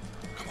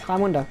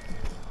 Climb window.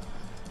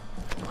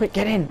 Quick,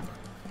 get in.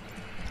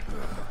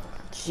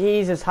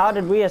 Jesus, how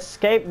did we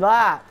escape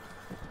that?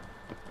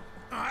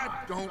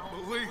 I don't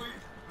believe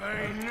it.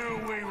 They knew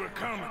we were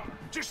coming.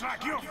 Just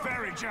like your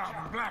ferry job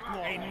in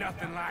Blackwall. Ain't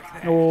nothing like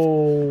that.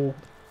 Oh.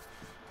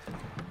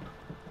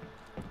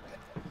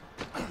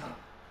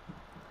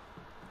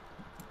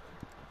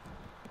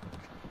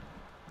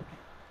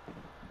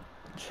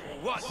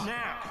 What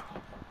now?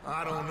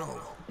 I don't know.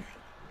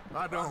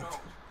 I don't.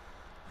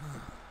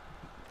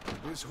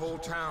 This whole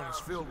town is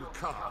filled with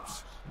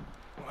cops.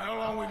 Well, how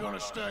long we gonna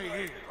stay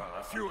here?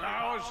 A few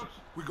hours?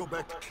 We go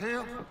back to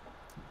camp,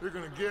 they're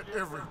gonna get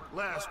every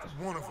last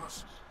one of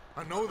us.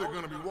 I know they're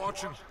gonna be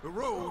watching the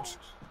roads.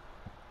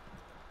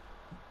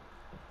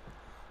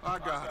 I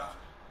got it.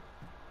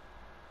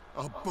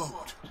 A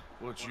boat.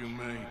 What you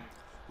mean?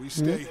 We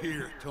stay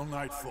here till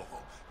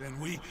nightfall. Then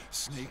we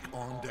sneak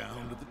on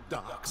down to the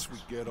docks. We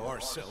get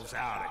ourselves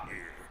out of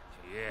here.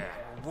 Yeah.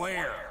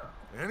 Where?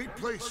 Any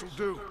place will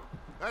do.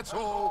 That's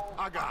all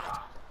I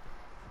got.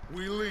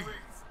 We leave.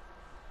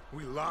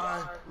 We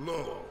lie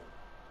low.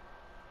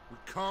 We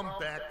come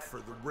back for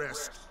the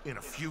rest in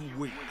a few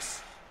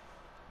weeks.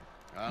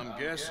 I'm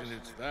guessing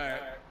it's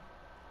that.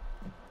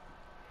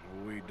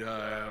 Or we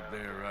die out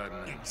there right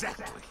now.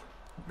 Exactly.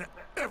 Now,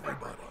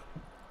 everybody,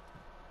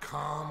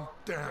 calm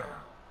down.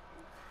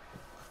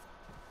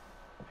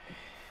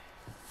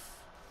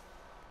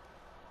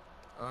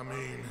 I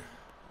mean,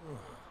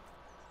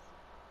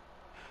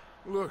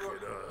 look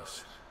at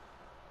us.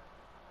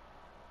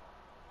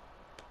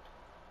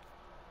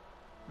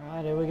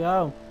 Alright, here we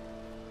go.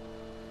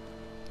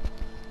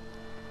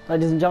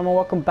 Ladies and gentlemen,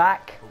 welcome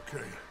back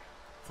Okay,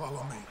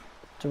 follow me.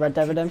 to Red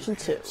Dead Redemption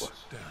 2. Heads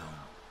down.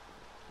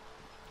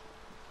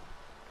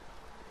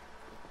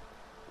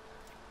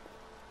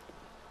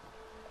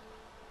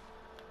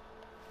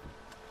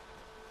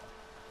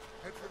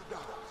 Head for the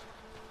docks.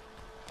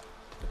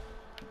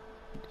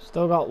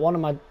 Still got one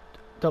of my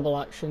double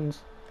actions.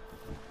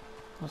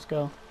 Let's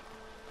go.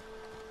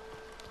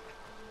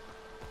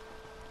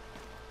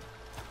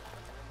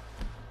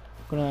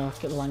 I'm gonna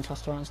get the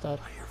Lancaster out instead.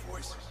 I hear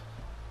voices.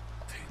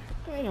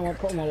 Yeah, you know what,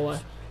 put them all away.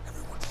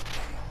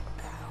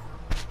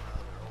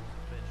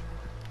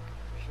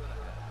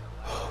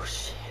 Oh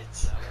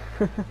shit.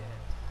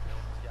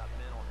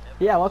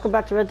 Yeah, welcome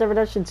back to Red Dead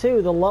Redemption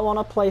 2. The low on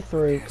a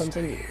playthrough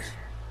continues.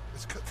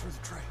 Let's cut through the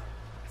train.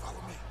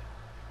 Follow me.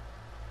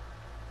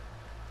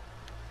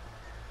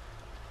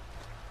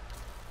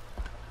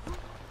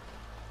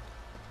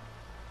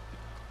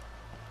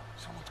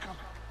 Someone's coming.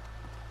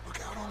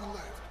 Look out on the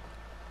left.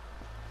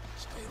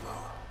 Stay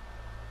low.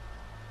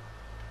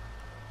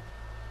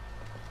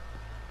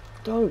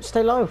 Don't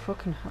stay low,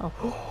 fucking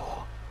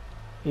hell.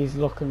 He's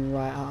looking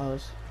right at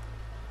us.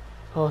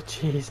 Oh,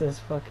 Jesus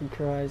fucking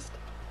Christ.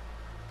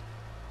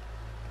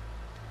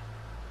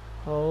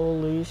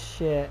 Holy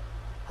shit.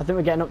 I think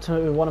we're getting up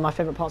to one of my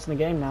favourite parts in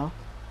the game now.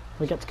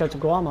 We get to go to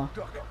Guarma.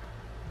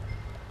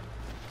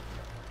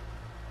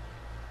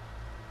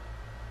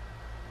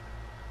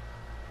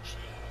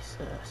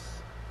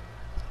 Jesus.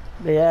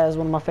 But yeah, it's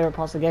one of my favourite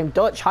parts of the game.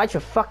 Dutch, hide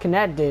your fucking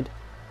head, dude.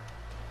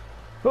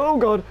 Oh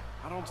god.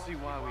 I don't see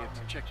why we have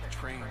to check the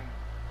train.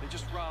 They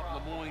just robbed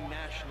Lemoyne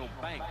National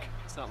Bank.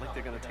 It's not like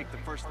they're gonna take the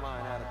first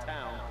line out of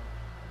town.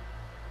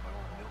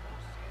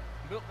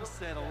 Milton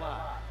said a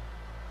lot.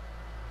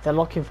 They're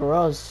looking for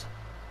us.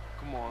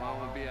 Come on, I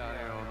wanna be out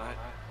here all night.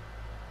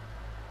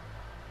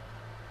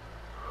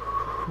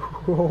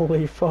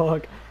 Holy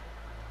fuck.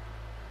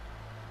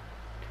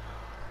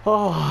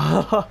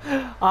 Oh,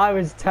 I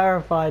was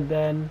terrified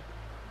then.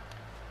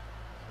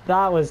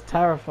 That was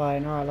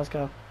terrifying. Alright, let's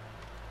go.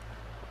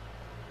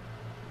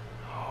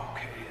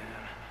 Okay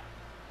then.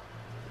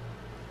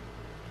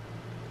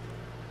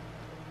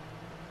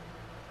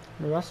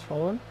 The rest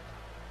following?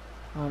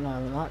 Oh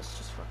no, that's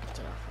just fucking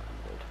terrifying,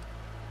 dude.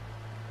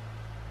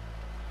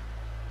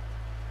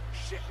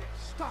 Shit!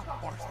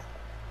 Stop, Arthur!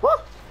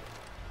 What?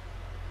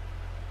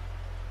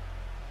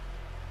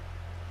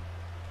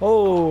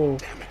 Oh!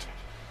 Damn it!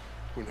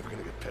 We're never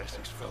gonna get past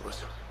these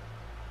fellas.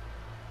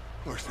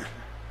 Arthur,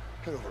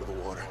 head over to the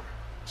water.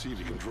 See if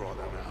you can draw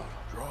them out.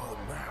 Draw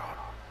them out?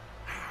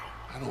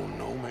 How? I don't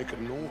know. Make a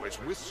noise,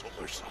 whistle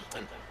or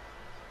something.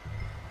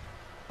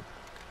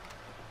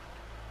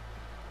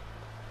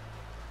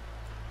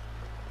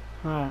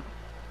 Alright.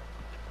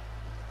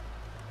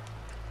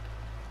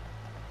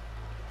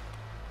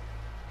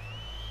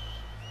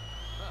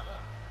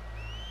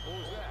 What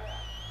was that?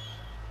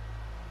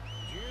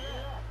 Did you hear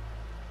that?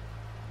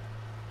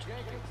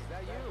 Jenkins, is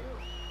that you?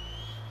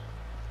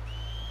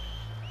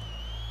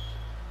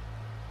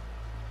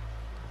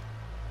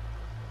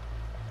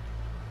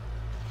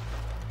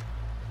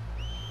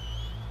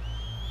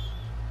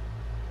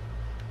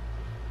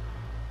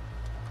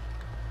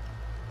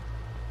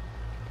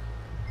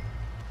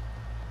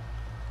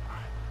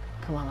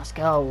 Come on, let's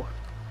go.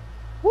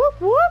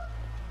 Whoop whoop!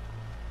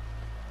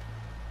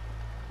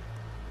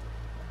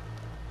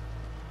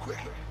 Quick,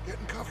 get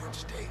in cover and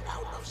stay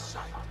out of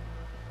sight.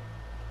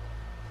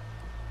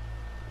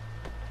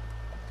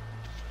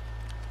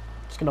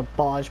 Just gonna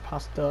barge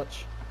past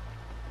Dutch.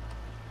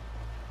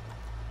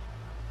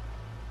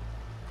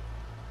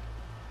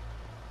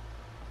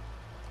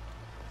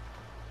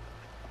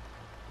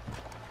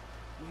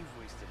 We've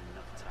wasted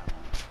enough time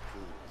on these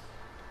fools.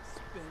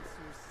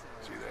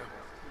 See that?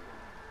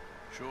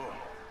 Sure.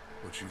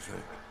 What you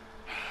think?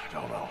 I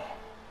don't know.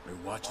 They're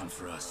watching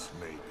for us.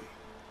 Maybe.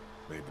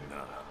 Maybe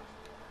not.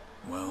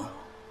 Well,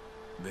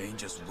 they ain't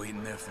just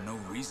waiting there for no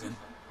reason.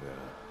 Yeah.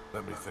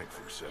 Let me think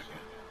for a second.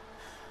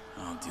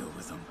 I'll deal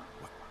with them.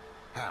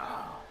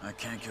 How? I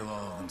can't kill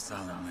all of them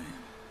silently,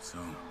 so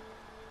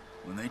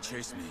when they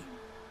chase me,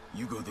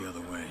 you go the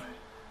other way.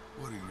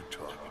 What are you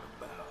talking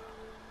about?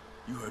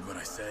 You heard what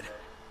I said.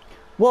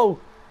 Whoa!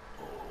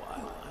 Oh,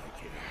 I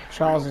like it.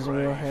 Charles is a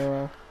real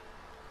hero.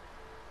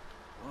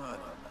 What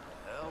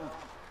the hell?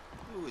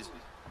 Who is...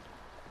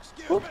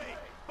 Excuse me,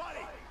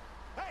 buddy.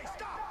 Hey,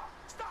 stop!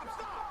 Stop!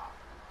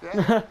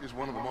 Stop! That is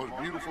one of the most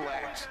beautiful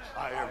acts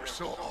I ever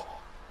saw.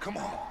 Come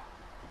on.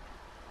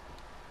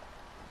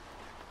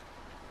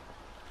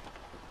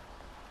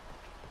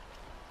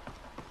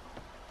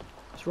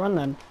 Let's run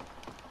then.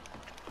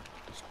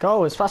 Let's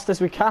go as fast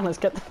as we can. Let's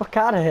get the fuck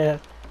out of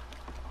here.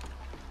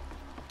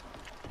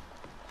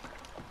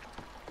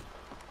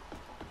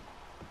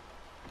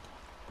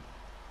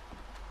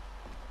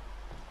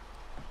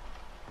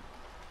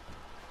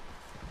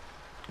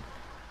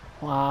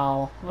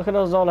 Wow, look at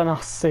us all in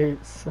our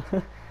suits.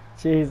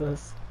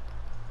 Jesus.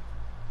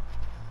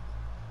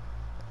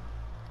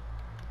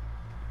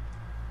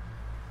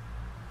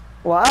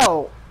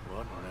 Wow,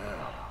 What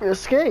now? we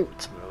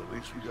escaped. Well, at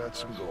least we got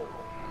some gold.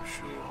 I'm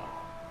sure.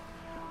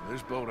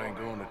 This boat ain't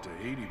going to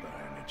Tahiti by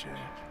any chance.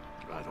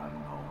 I don't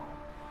know.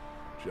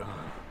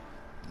 John.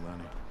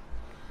 Lenny.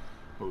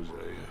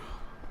 Hosea.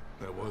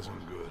 That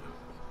wasn't good.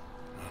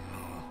 I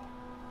know.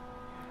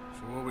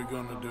 So what we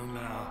gonna do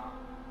now?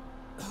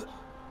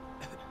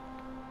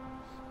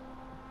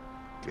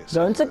 Guess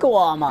Going to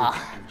Guarma.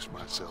 Introduce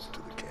myself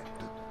to the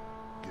captain.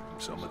 Give him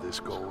some of this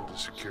gold to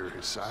secure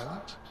his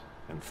silence.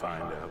 And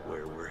find out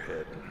where we're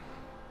heading.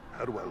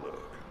 How do I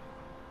look?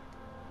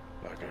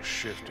 Like a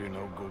shifty,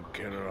 no-good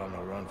killer on the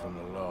run from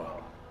the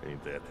law.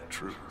 Ain't that the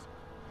truth?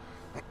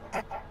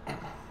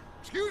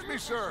 Excuse me,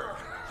 sir.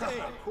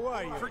 Hey, who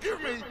are you?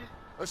 Forgive me.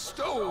 A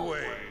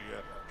stowaway.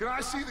 Can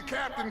I see the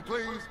captain,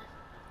 please?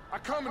 I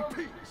come in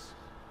peace.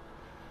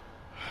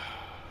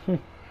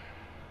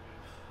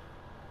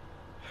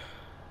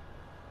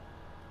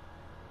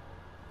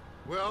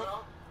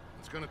 Well,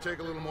 it's gonna take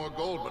a little more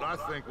gold, but I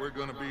think we're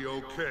gonna be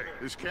okay.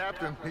 This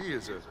captain, he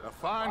is a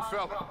fine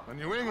fellow, a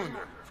New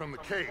Englander from the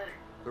Cape.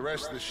 The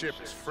rest of the ship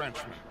is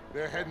Frenchmen.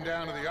 They're heading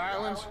down to the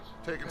islands,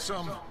 taking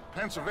some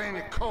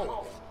Pennsylvania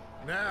coal.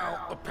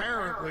 Now,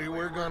 apparently,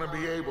 we're gonna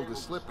be able to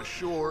slip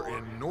ashore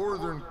in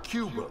northern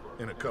Cuba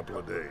in a couple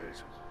of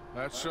days.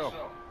 That's so.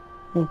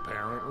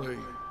 Apparently.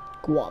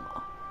 Guam.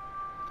 I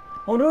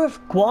wonder if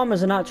Guam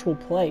is an actual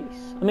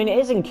place. I mean, it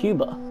is in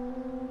Cuba.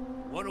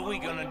 What are we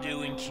gonna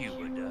do in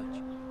Cuba,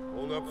 Dutch?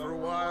 Hold up for a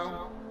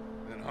while,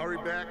 then hurry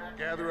back and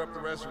gather up the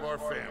rest of our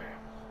family.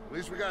 At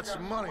least we got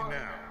some money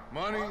now.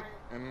 Money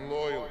and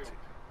loyalty.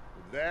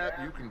 With that,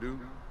 you can do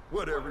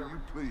whatever you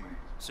please.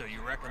 So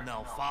you reckon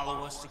they'll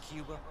follow us to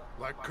Cuba?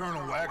 Like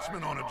Colonel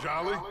Waxman on a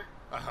jolly?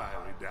 I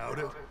highly doubt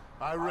it.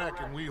 I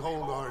reckon we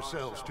hold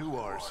ourselves to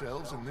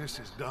ourselves and this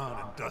is done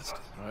and dusted.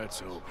 Let's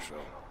hope so.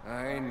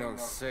 I ain't no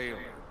sailor,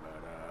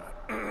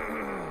 but,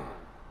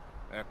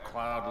 that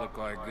cloud look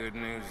like good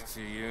news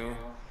to you?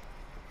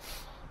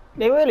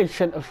 They really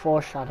shouldn't have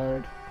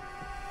foreshadowed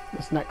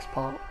this next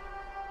part.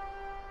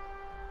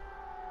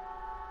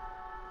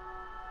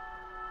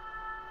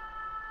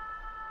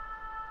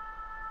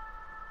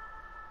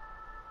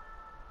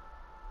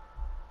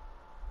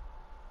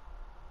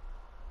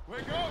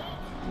 Wake up!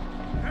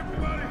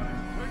 Everybody!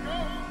 Wake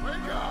up!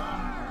 Wake up!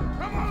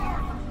 Come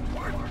on!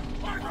 Wake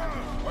up!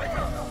 Wake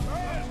up!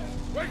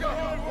 Wake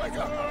up! Wake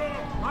up!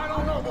 I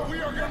don't know, but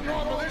we are getting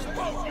off of this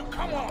boat! You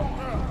come on!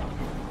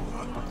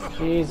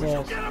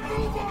 Jesus. Get a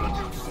move on,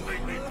 you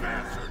sleepy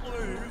bastard!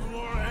 You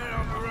want to head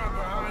on the right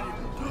behind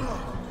you.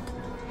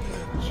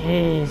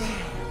 Jeez.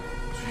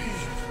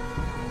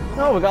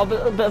 Oh, we got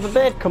a bit of a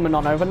beard coming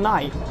on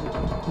overnight.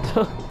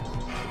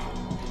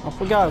 Off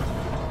we go.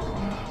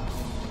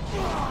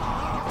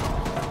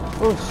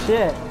 Oh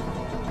shit.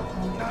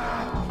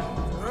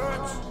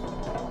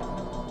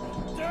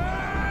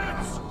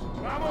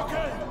 I'm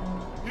okay.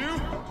 You?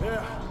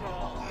 Yeah.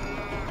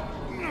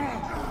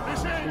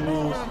 This ain't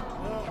moving.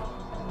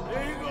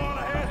 Yeah, you go on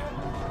ahead.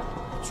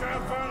 Try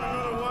and find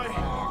another way.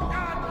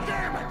 God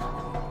damn it!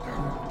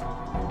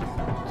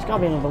 There's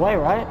gotta be another way,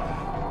 right?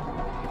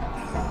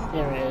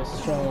 Here it is,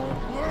 surely.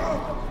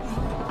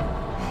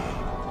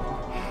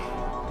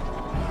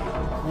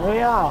 Here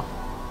we are.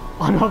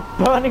 On a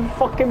burning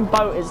fucking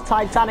boat. It's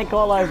Titanic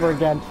all over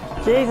again.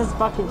 Jesus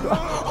fucking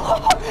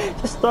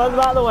Christ. Just throw them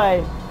out of the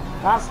way.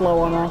 That's low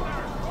on her.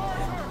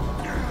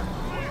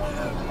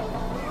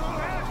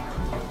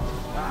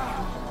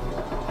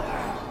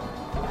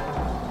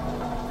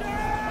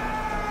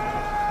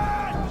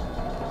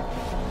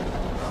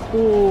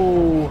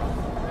 Ooh.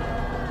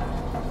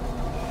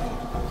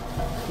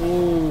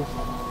 Ooh.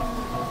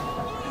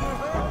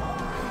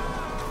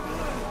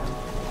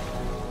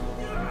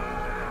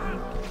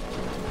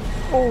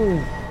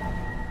 Ooh.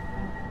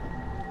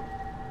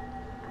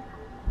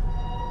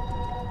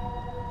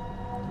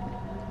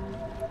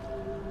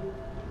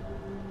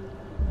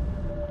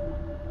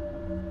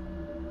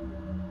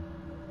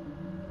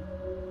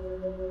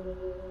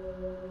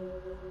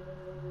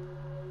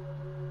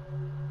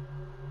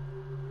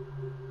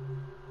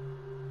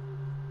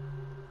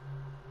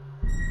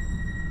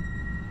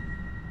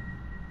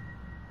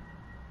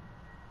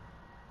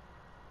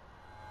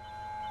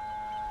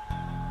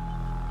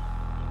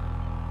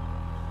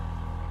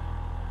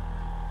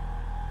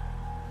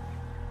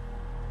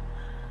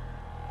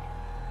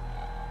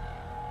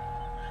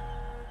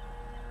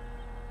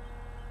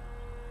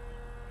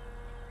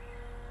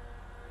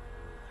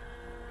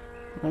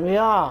 There we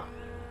are.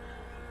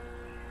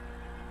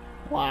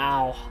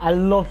 Wow, I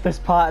love this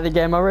part of the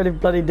game, I really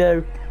bloody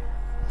do.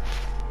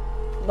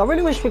 I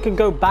really wish we could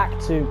go back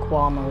to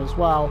Guamo as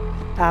well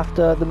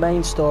after the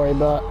main story,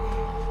 but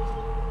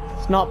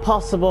it's not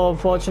possible,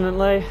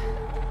 unfortunately.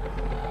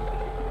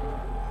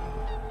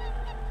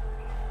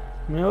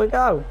 Here we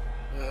go.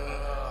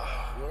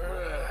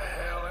 Where the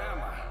hell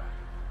am I?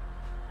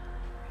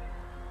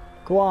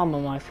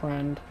 Guamo, my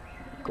friend.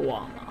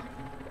 Guamo.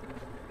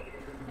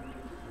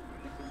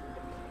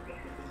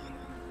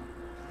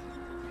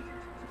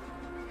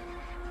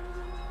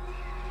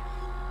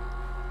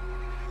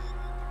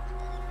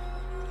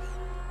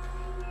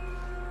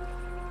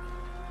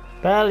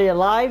 Barely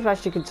alive,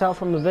 as you can tell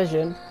from the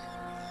vision.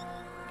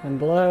 And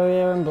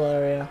blurrier and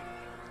blurrier.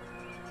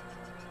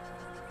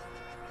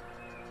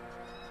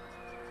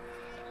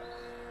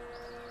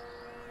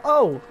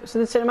 Oh, it's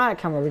in the cinematic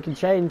camera, we can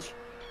change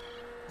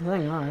the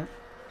thing, alright.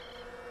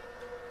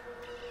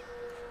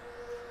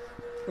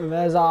 And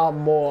there's our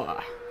boy.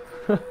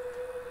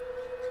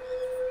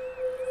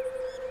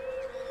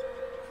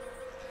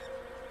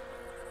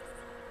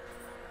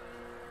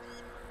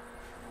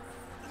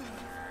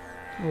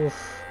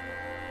 Oof.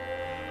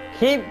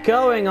 Keep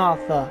going,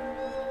 Arthur.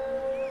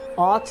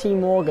 R.T.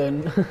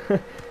 Morgan.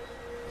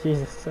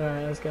 Jesus,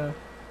 alright, let's go.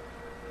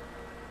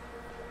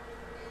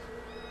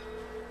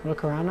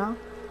 Look around now?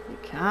 You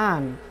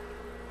can.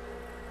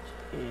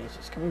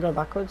 Jesus, can we go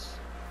backwards?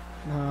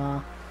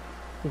 Nah.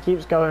 He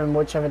keeps going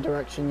whichever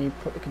direction you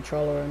put the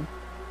controller in.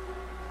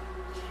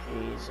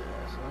 Jesus,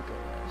 look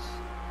at this.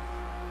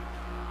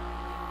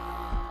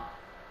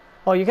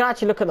 Oh, you can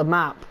actually look at the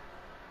map.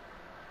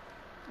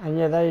 And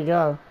yeah, there you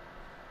go.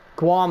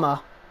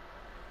 Guama.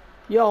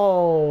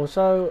 Yo,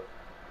 so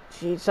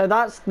Gee, so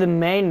that's the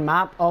main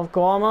map of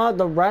Guarma.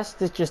 The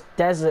rest is just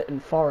desert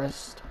and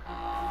forest.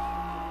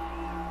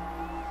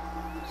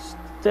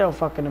 Still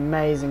fucking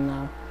amazing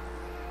though.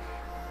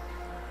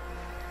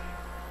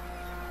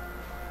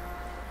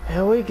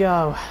 Here we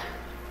go.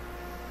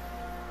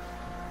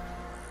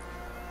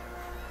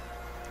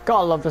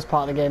 Gotta love this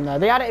part of the game though.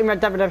 They had it in Red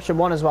Dead Redemption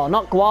 1 as well.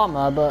 Not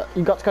Guarma, but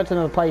you got to go to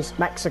another place,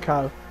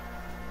 Mexico.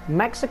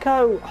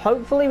 Mexico,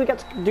 hopefully we get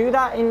to do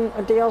that in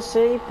a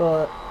DLC,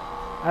 but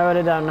I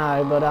really don't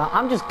know. But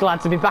I'm just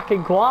glad to be back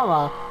in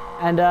Guarma,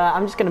 and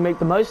I'm just going to make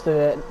the most of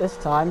it this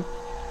time.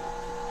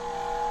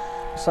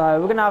 So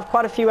we're going to have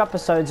quite a few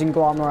episodes in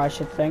Guarma, I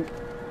should think.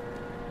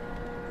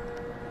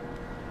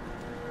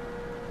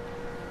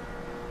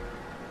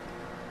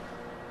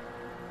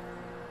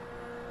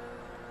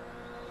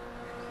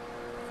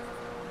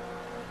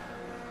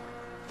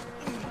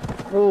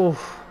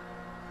 Oof.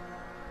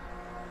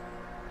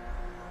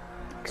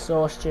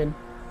 Exhaustion.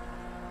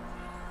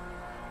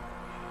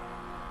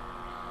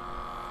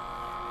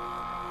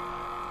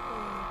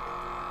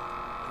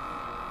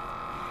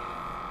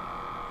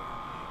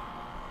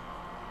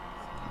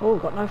 Oh,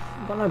 got no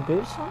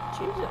boots on?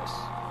 Jesus.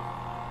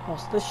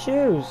 What's the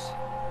shoes?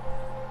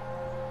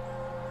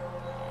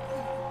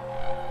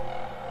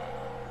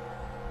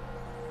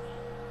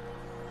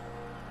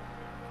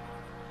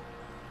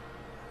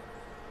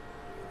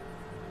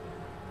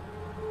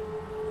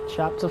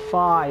 Chapter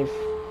 5,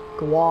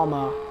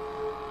 Guarma.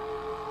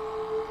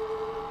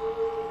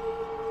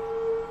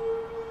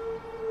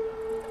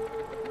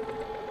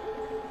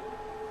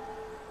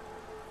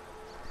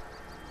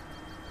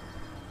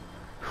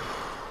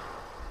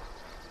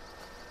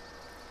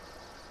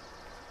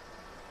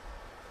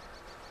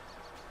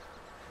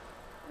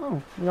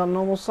 Oh, we got a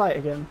normal sight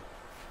again.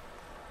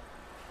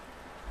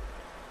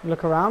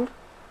 Look around.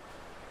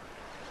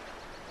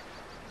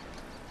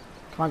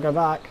 Can't go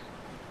back.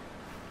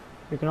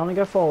 We can only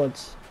go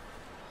forwards.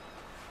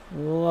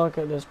 Look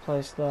at this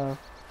place though.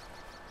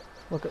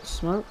 Look at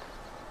smoke.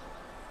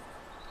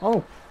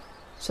 Oh,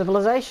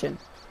 civilization.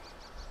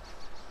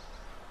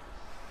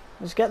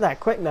 Let's get there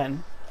quick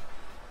then.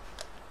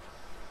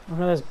 Look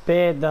at this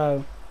beard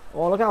though.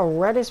 Oh, look how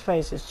red his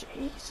face is.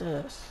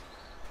 Jesus.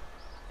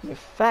 The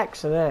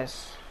effects of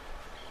this.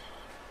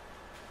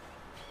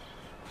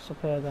 What's up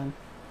here then?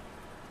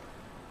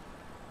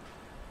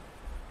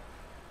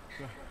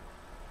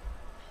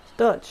 It's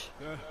Dutch.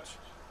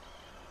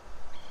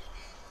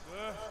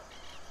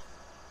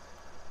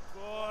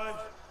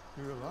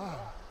 You're alive.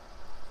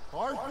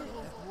 Are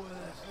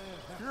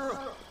you?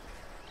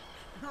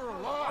 You're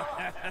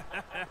alive.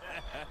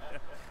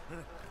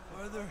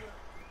 Arthur,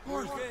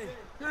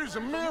 it is a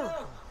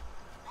miracle.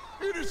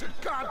 It is a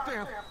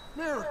goddamn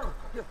miracle.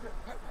 Here,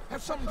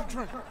 have something to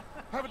drink.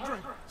 Have a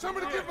drink.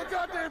 Somebody give him a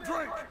goddamn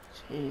drink.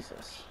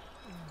 Jesus.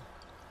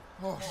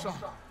 Oh, son,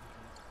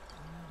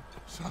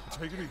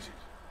 take it easy.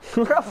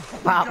 Look how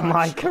fat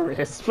Micah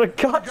is, for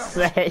God's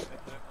sake.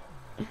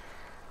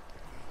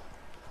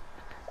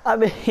 I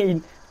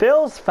mean,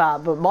 Bill's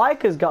fat, but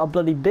Micah's got a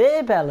bloody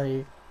beer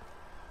belly.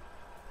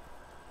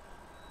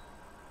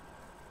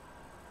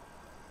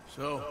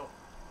 So,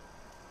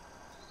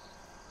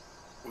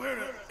 where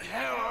the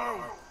hell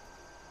are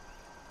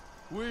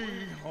we?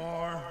 We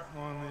are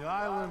on the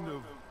island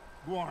of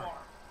Guam.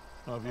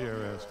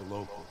 Javier asked the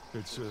local.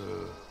 It's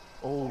a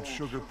old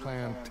sugar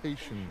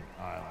plantation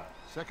island.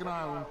 Second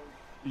island,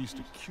 east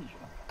of Cuba.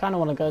 Kind of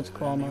want to go to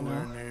Guam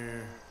Anywhere now.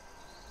 near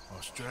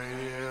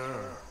Australia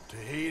or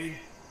Tahiti?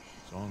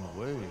 It's on the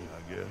way,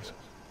 I guess.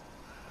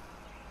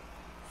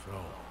 So,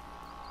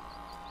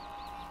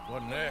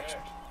 what next?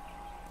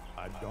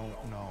 I don't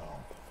know.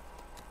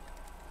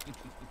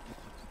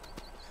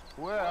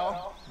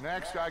 Well,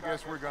 next I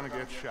guess we're gonna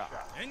get shot.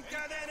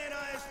 Encadenen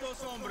a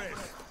estos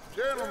hombres.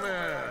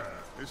 Gentlemen,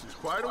 this is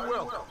quite a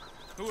welcome.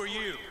 Who are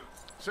you?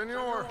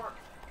 Senor,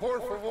 por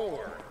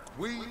favor,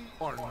 we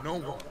are no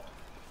one.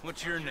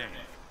 What's your name?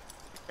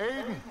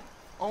 Aiden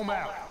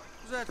O'Malley.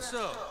 Is that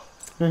so?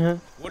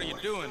 What are you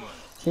doing,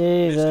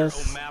 Jesus.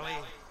 Mr. O'Malley?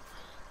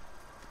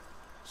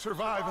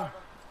 Surviving.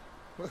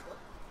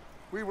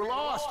 We were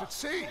lost at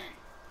sea,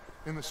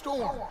 in the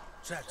storm.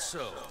 Is that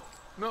so?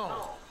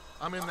 No,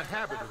 I'm in the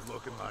habit of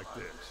looking like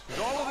this. Is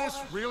all of this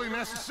really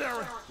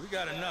necessary? We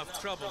got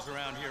enough troubles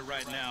around here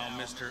right now,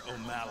 Mr.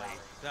 O'Malley,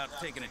 without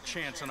taking a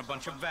chance on a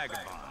bunch of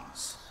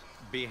vagabonds.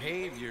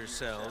 Behave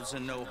yourselves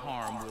and no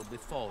harm will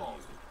befall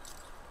you.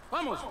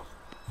 Vamos!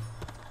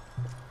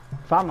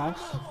 Vamos.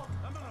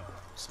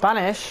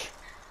 Spanish.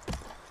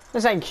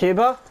 This ain't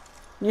Cuba.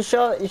 You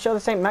sure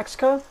this ain't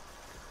Mexico?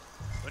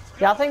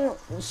 Yeah, I think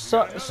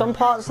some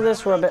parts of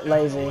this were a bit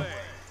lazy.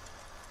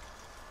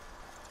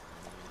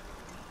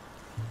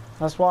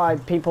 That's why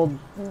people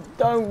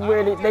don't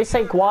really... They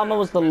say Guarma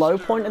was the low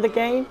point of the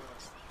game.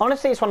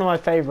 Honestly, it's one of my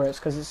favorites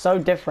because it's so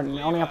different and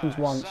it only happens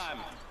once.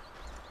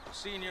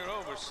 Senior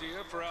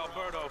overseer for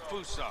Alberto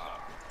Fusa.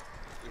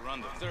 We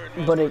run the third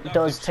But it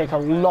does take a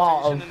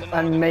lot of,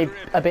 and maybe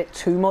a bit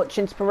too much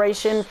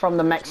inspiration from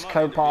the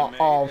Mexico part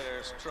of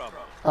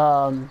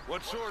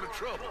What sort of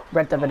trouble?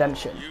 Red Dead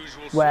Redemption,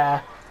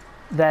 where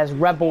there's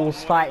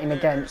rebels fighting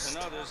against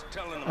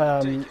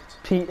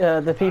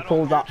the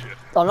people that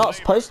are not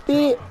supposed to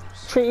be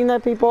treating their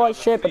people like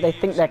shit, but they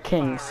think they're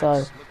kings.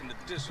 So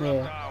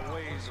yeah.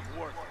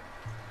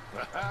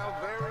 How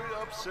very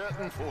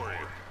upsetting for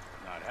you.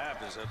 Not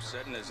half as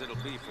upsetting as it'll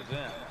be for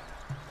them.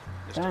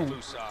 Dang. Mr.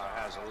 Lusar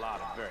has a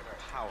lot of very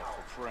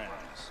powerful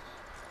friends.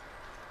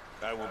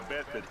 I will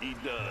bet that he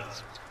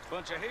does.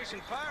 Bunch of Haitian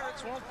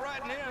pirates won't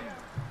frighten him.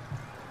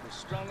 We're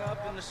strung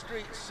up in the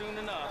streets soon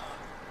enough.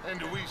 And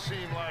do we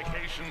seem like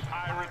Haitian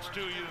pirates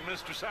to you,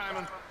 Mr.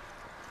 Simon?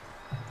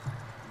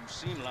 You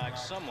seem like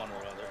someone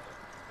or other.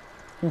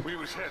 We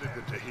was headed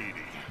to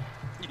Tahiti.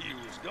 You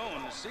was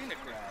going to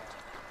scenic route.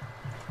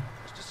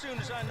 Just as soon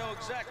as I know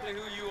exactly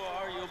who you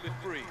are, you'll be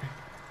free.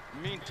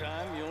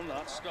 Meantime, you'll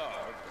not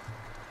starve.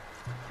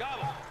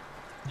 Cabo,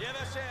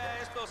 llévese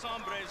a estos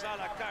hombres a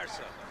la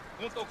cárcel,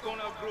 junto con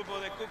el grupo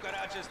de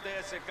cucarachas de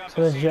ese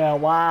campesino.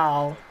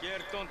 Wow.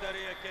 Cualquier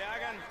tontería que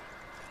hagan,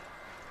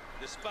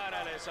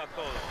 dispárales a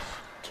todos.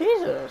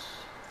 Jesus.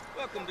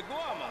 Welcome to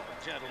Guam,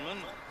 gentlemen.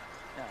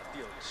 Now, if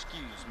you'll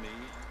excuse me.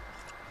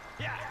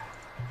 Yeah.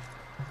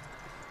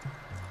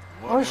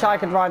 I wish I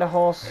could ride a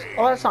horse.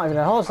 Oh, that's not even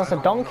a horse, that's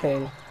a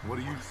donkey. What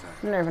do you think?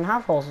 We don't even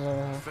have horses over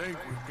I here. think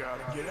we've got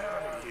to get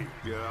out of here.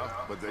 Yeah,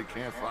 but they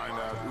can't find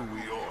out who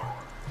we are.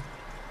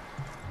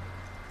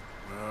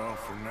 Well,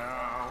 for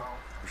now,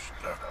 we're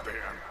stuck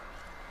there.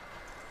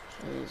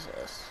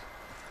 Jesus.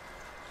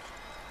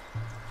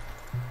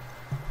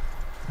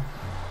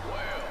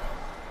 Well,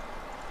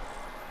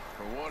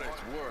 for what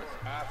it's worth,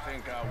 I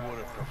think I would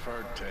have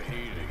preferred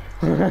Tahiti.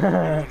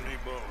 Only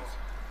both.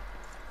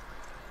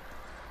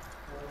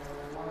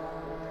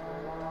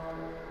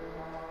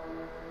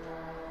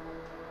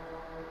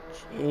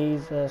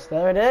 Jesus,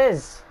 there it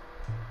is.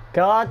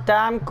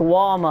 Goddamn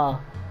Guama.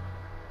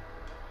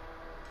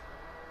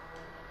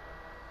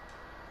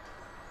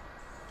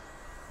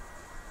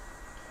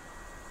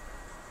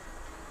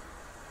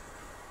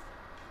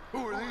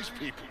 Who are these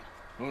people?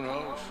 Who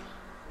knows?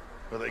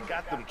 Well, they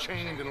got them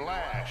chained and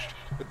lashed,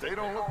 but they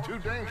don't look too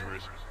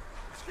dangerous.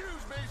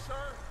 Excuse me,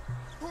 sir.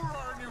 Who are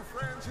our new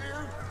friends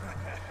here?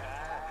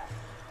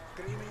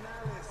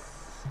 Criminales.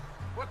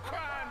 What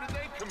crime did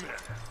they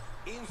commit?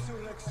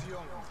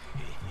 Insurrección.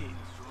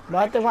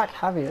 Why'd they whack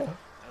Javier?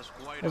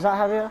 Is that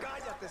Javier?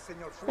 Cállate,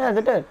 señor. Yeah,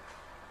 they did.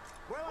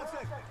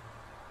 Muévanse.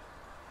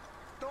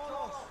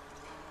 Todos.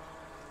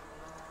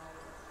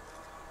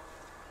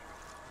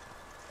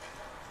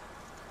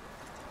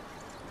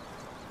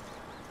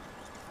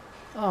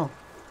 Oh.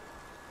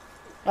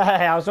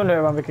 Hey, I was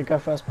wondering when we could go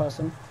first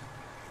person.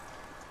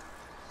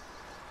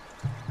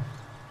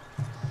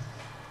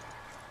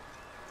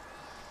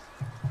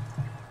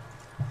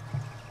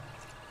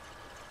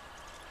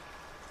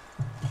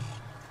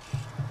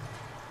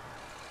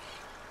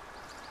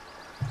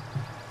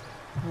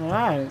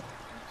 Alright.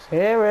 So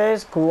here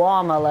is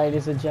Guama,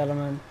 ladies and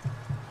gentlemen.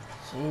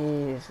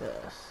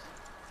 Jesus.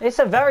 It's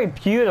a very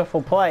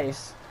beautiful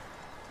place.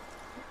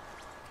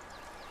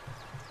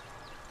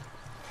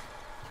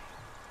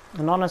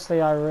 And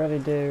honestly, I really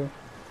do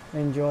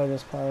enjoy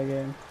this part of the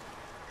game.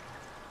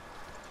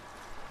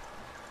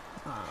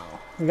 Wow.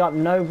 We got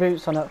no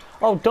boots on it.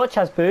 Oh, Dutch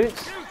has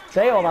boots.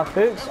 They all have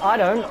boots. I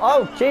don't.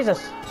 Oh,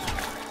 Jesus.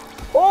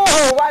 Oh,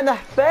 right in the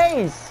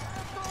face.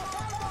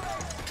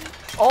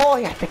 Oh,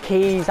 he had the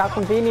keys. How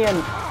convenient.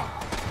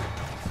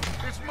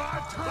 It's my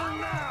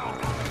turn now.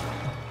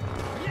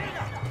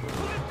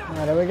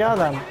 Right, there we go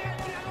then.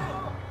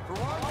 For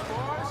once,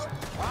 boys,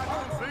 I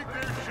don't think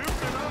they're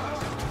shooting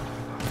us.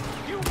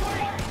 You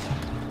wait!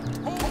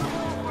 Hold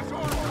on, what's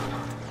on?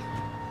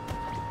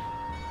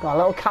 Got a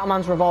little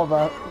Catman's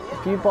revolver.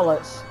 A few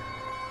bullets.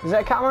 Is it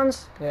a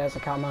Catman's? Yeah, it's a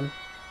Catman.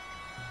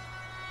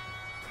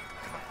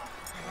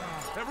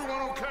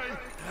 Everyone okay?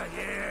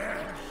 Yeah.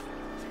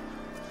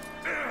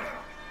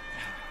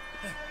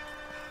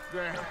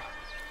 Damn.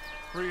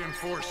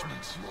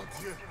 Reinforcements.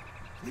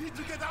 We need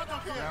to get out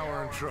of here. Now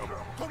we're in trouble.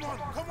 Come on,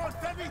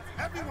 very vite,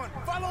 everyone,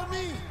 follow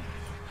me.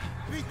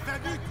 Vite, very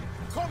vite.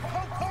 Come.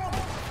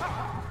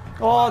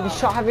 Oh, they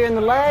shot Javier in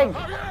the leg.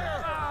 Get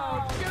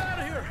out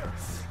of here.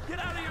 Get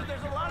out of here,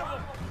 there's a lot of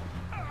them.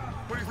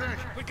 What do you think?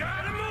 We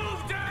gotta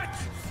move, Dutch.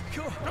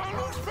 Don't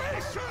lose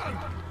face, son!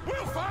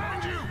 We'll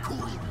find you!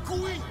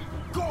 Cooey,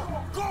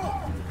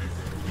 go.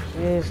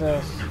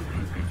 Jesus.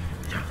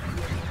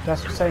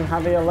 Guess we're saying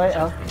Javier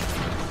later.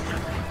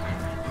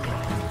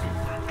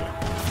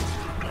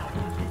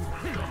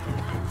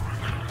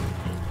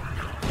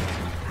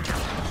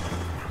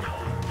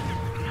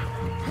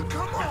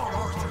 Come on,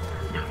 Arthur.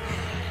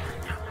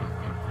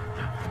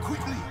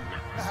 Quickly,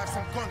 I have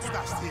some gun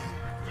stashed here.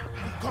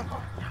 Come.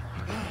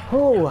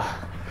 Ooh.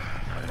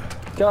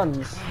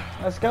 Guns.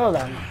 Let's go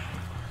then.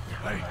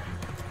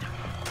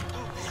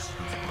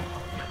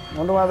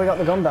 Wonder where we got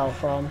the gun belt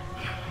from.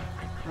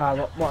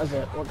 Alright, what is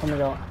it? What can we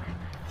got?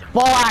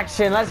 Ball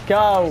action, let's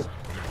go!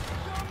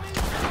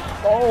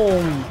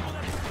 Boom!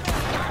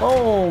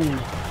 Boom!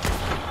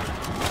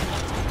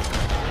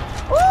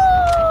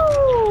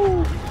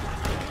 Woo!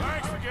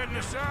 Thanks for getting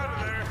us out of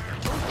there.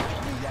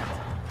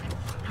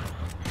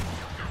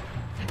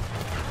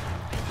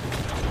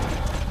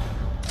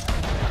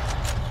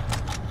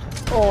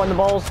 Oh, in the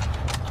balls.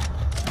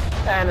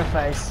 And the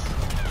face.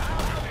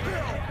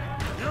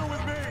 You're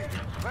with me.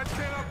 Let's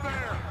get up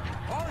there.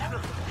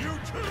 Arthur, you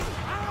too.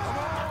 Come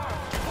on.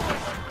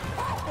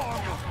 Pop on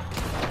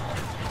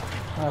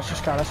them. Let's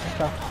just go, let's just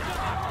go.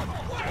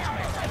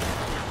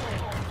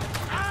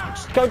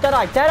 Just go,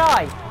 Deadeye,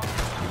 Deadeye!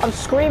 I'm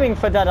screaming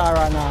for Deadeye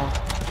right now.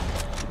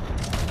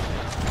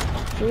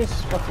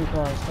 Jesus fucking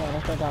Christ. Yeah,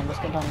 let's go down, let's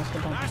go down, let's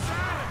go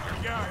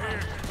down.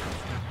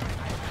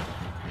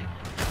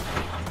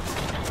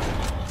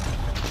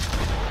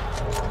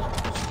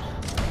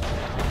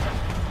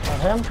 Got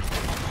him.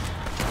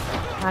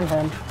 And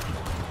him.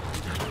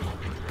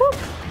 Woo.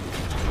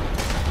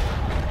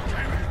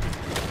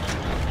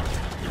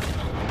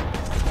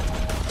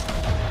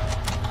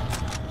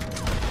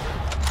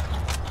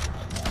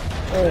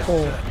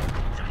 Oh.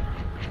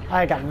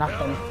 I got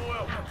nothing.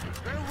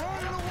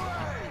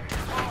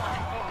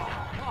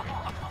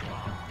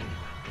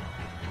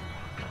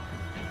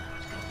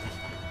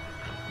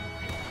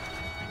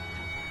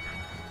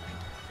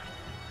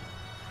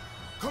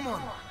 Come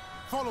on,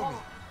 follow me.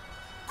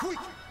 Quick!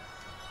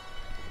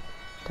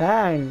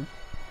 Dang.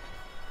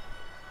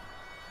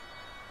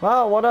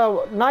 Wow, what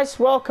a nice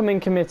welcoming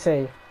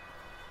committee.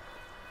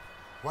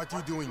 What are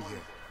you doing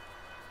here?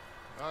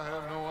 I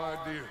have no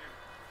idea.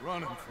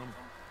 Running from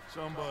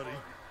somebody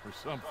or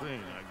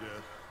something, I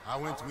guess. How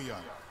went we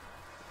are?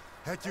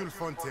 Hercule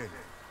Fontaine.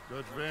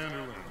 Dutch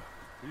Vanderlyn.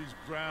 These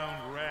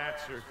brown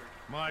rats are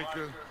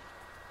Micah,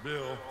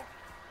 Bill,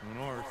 and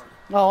Arthur.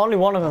 Oh, only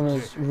one of them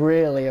is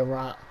really a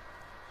rat.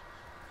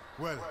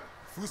 Well,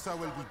 Fusa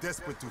will be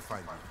desperate to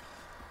find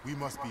you. We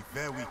must be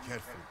very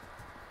careful.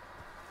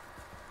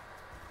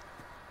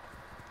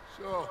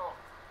 So,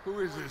 who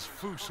is this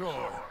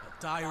Fusar?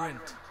 A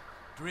tyrant,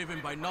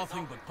 driven by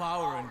nothing but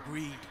power and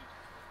greed.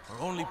 Our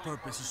only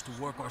purpose is to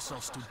work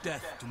ourselves to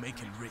death to make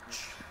him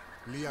rich.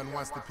 Leon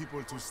wants the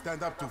people to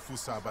stand up to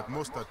Fusa, but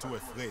most are too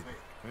afraid.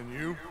 And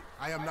you?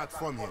 I am not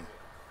from here.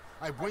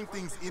 I bring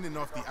things in and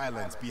off the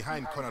islands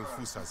behind Colonel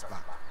Fusa's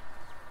back.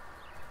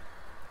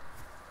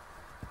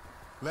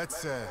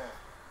 Let's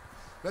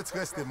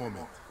rest a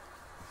moment.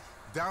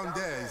 Down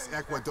there is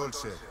Aqua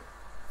Dolce,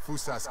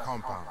 Fusa's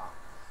compound.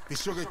 The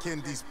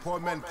sugarcane these poor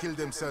men kill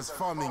themselves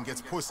farming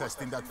gets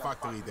processed in that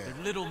factory there.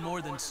 They're little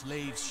more than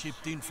slaves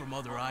shipped in from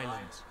other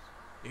islands.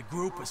 A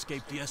group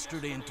escaped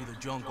yesterday into the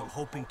jungle,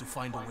 hoping to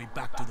find a way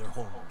back to their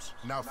homes.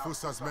 Now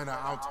Fusa's men are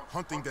out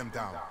hunting them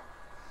down.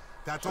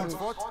 That old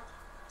fort?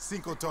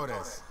 Cinco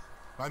Torres.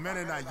 My men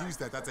and I use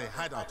that as a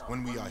hideout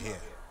when we are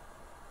here.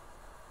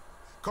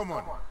 Come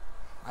on.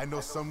 I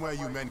know somewhere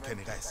you men can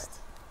rest.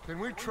 Can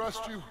we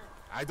trust you?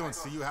 I don't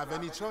see you have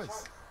any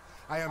choice.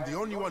 I am the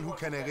only one who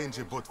can arrange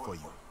a boat for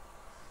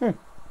you.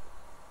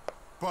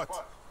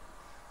 But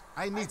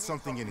I need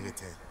something in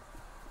return.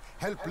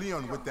 Help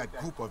Leon with that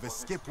group of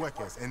escaped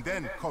workers and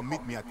then come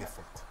meet me at the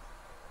fort.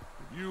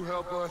 If you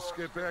help us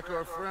get back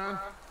our friend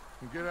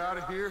and get out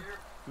of here,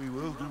 we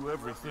will do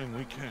everything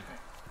we can.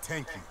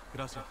 Thank you.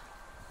 Gracias.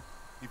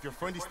 If your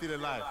friend is still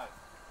alive,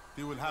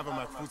 they will have him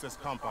at Fusa's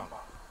compound.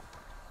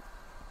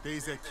 There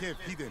is a cave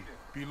hidden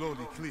below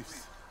the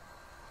cliffs.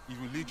 It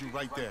will lead you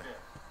right there.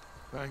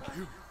 Thank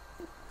you.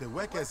 The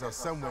workers are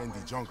somewhere in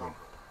the jungle.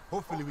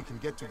 Hopefully we can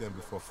get to them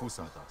before Fusa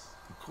does.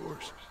 Of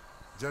course.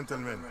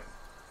 Gentlemen,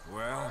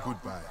 Well,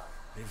 goodbye.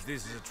 if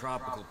this is a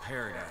tropical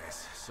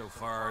paradise, so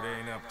far it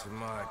ain't up to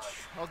much.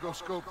 I'll go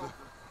scope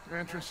the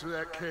entrance to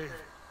that cave.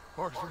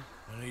 Arthur?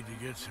 I need to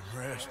get some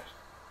rest.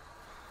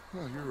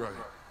 Well, you're right.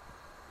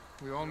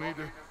 We all need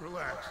to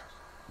relax.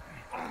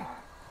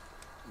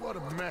 What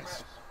a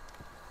mess.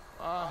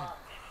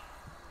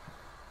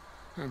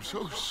 I'm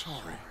so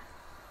sorry,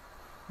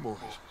 boys.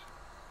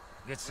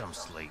 Get some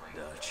sleep,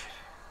 Dutch.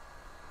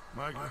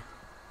 Micah,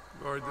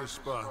 guard this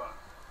spot.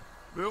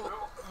 Bill,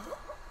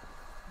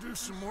 do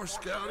some more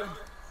scouting.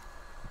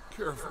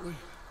 Carefully.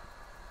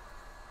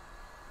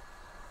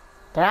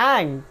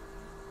 Dang!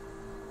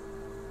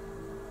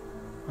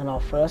 And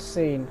our first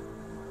scene,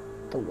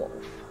 the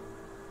wolf.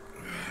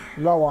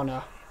 Low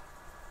honor.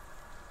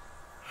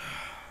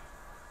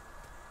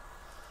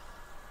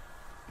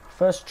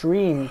 First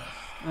dream,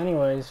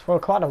 anyways, for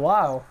quite a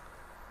while.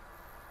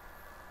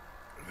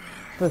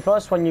 The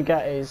first one you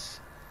get is,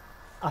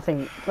 I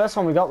think, the first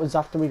one we got was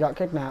after we got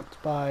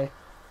kidnapped by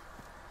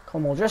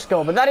Cornwall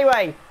Driscoll. But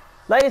anyway,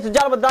 ladies and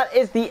gentlemen, that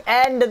is the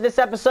end of this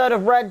episode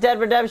of Red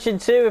Dead Redemption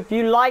 2. If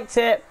you liked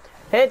it,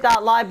 hit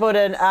that like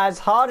button as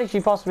hard as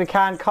you possibly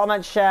can.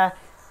 Comment, share,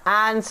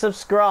 and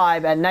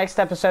subscribe. And next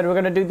episode, we're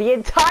going to do the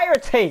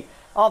entirety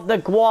of the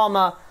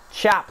Guarma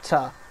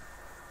chapter.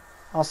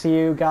 I'll see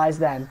you guys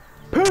then.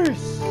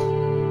 Peace!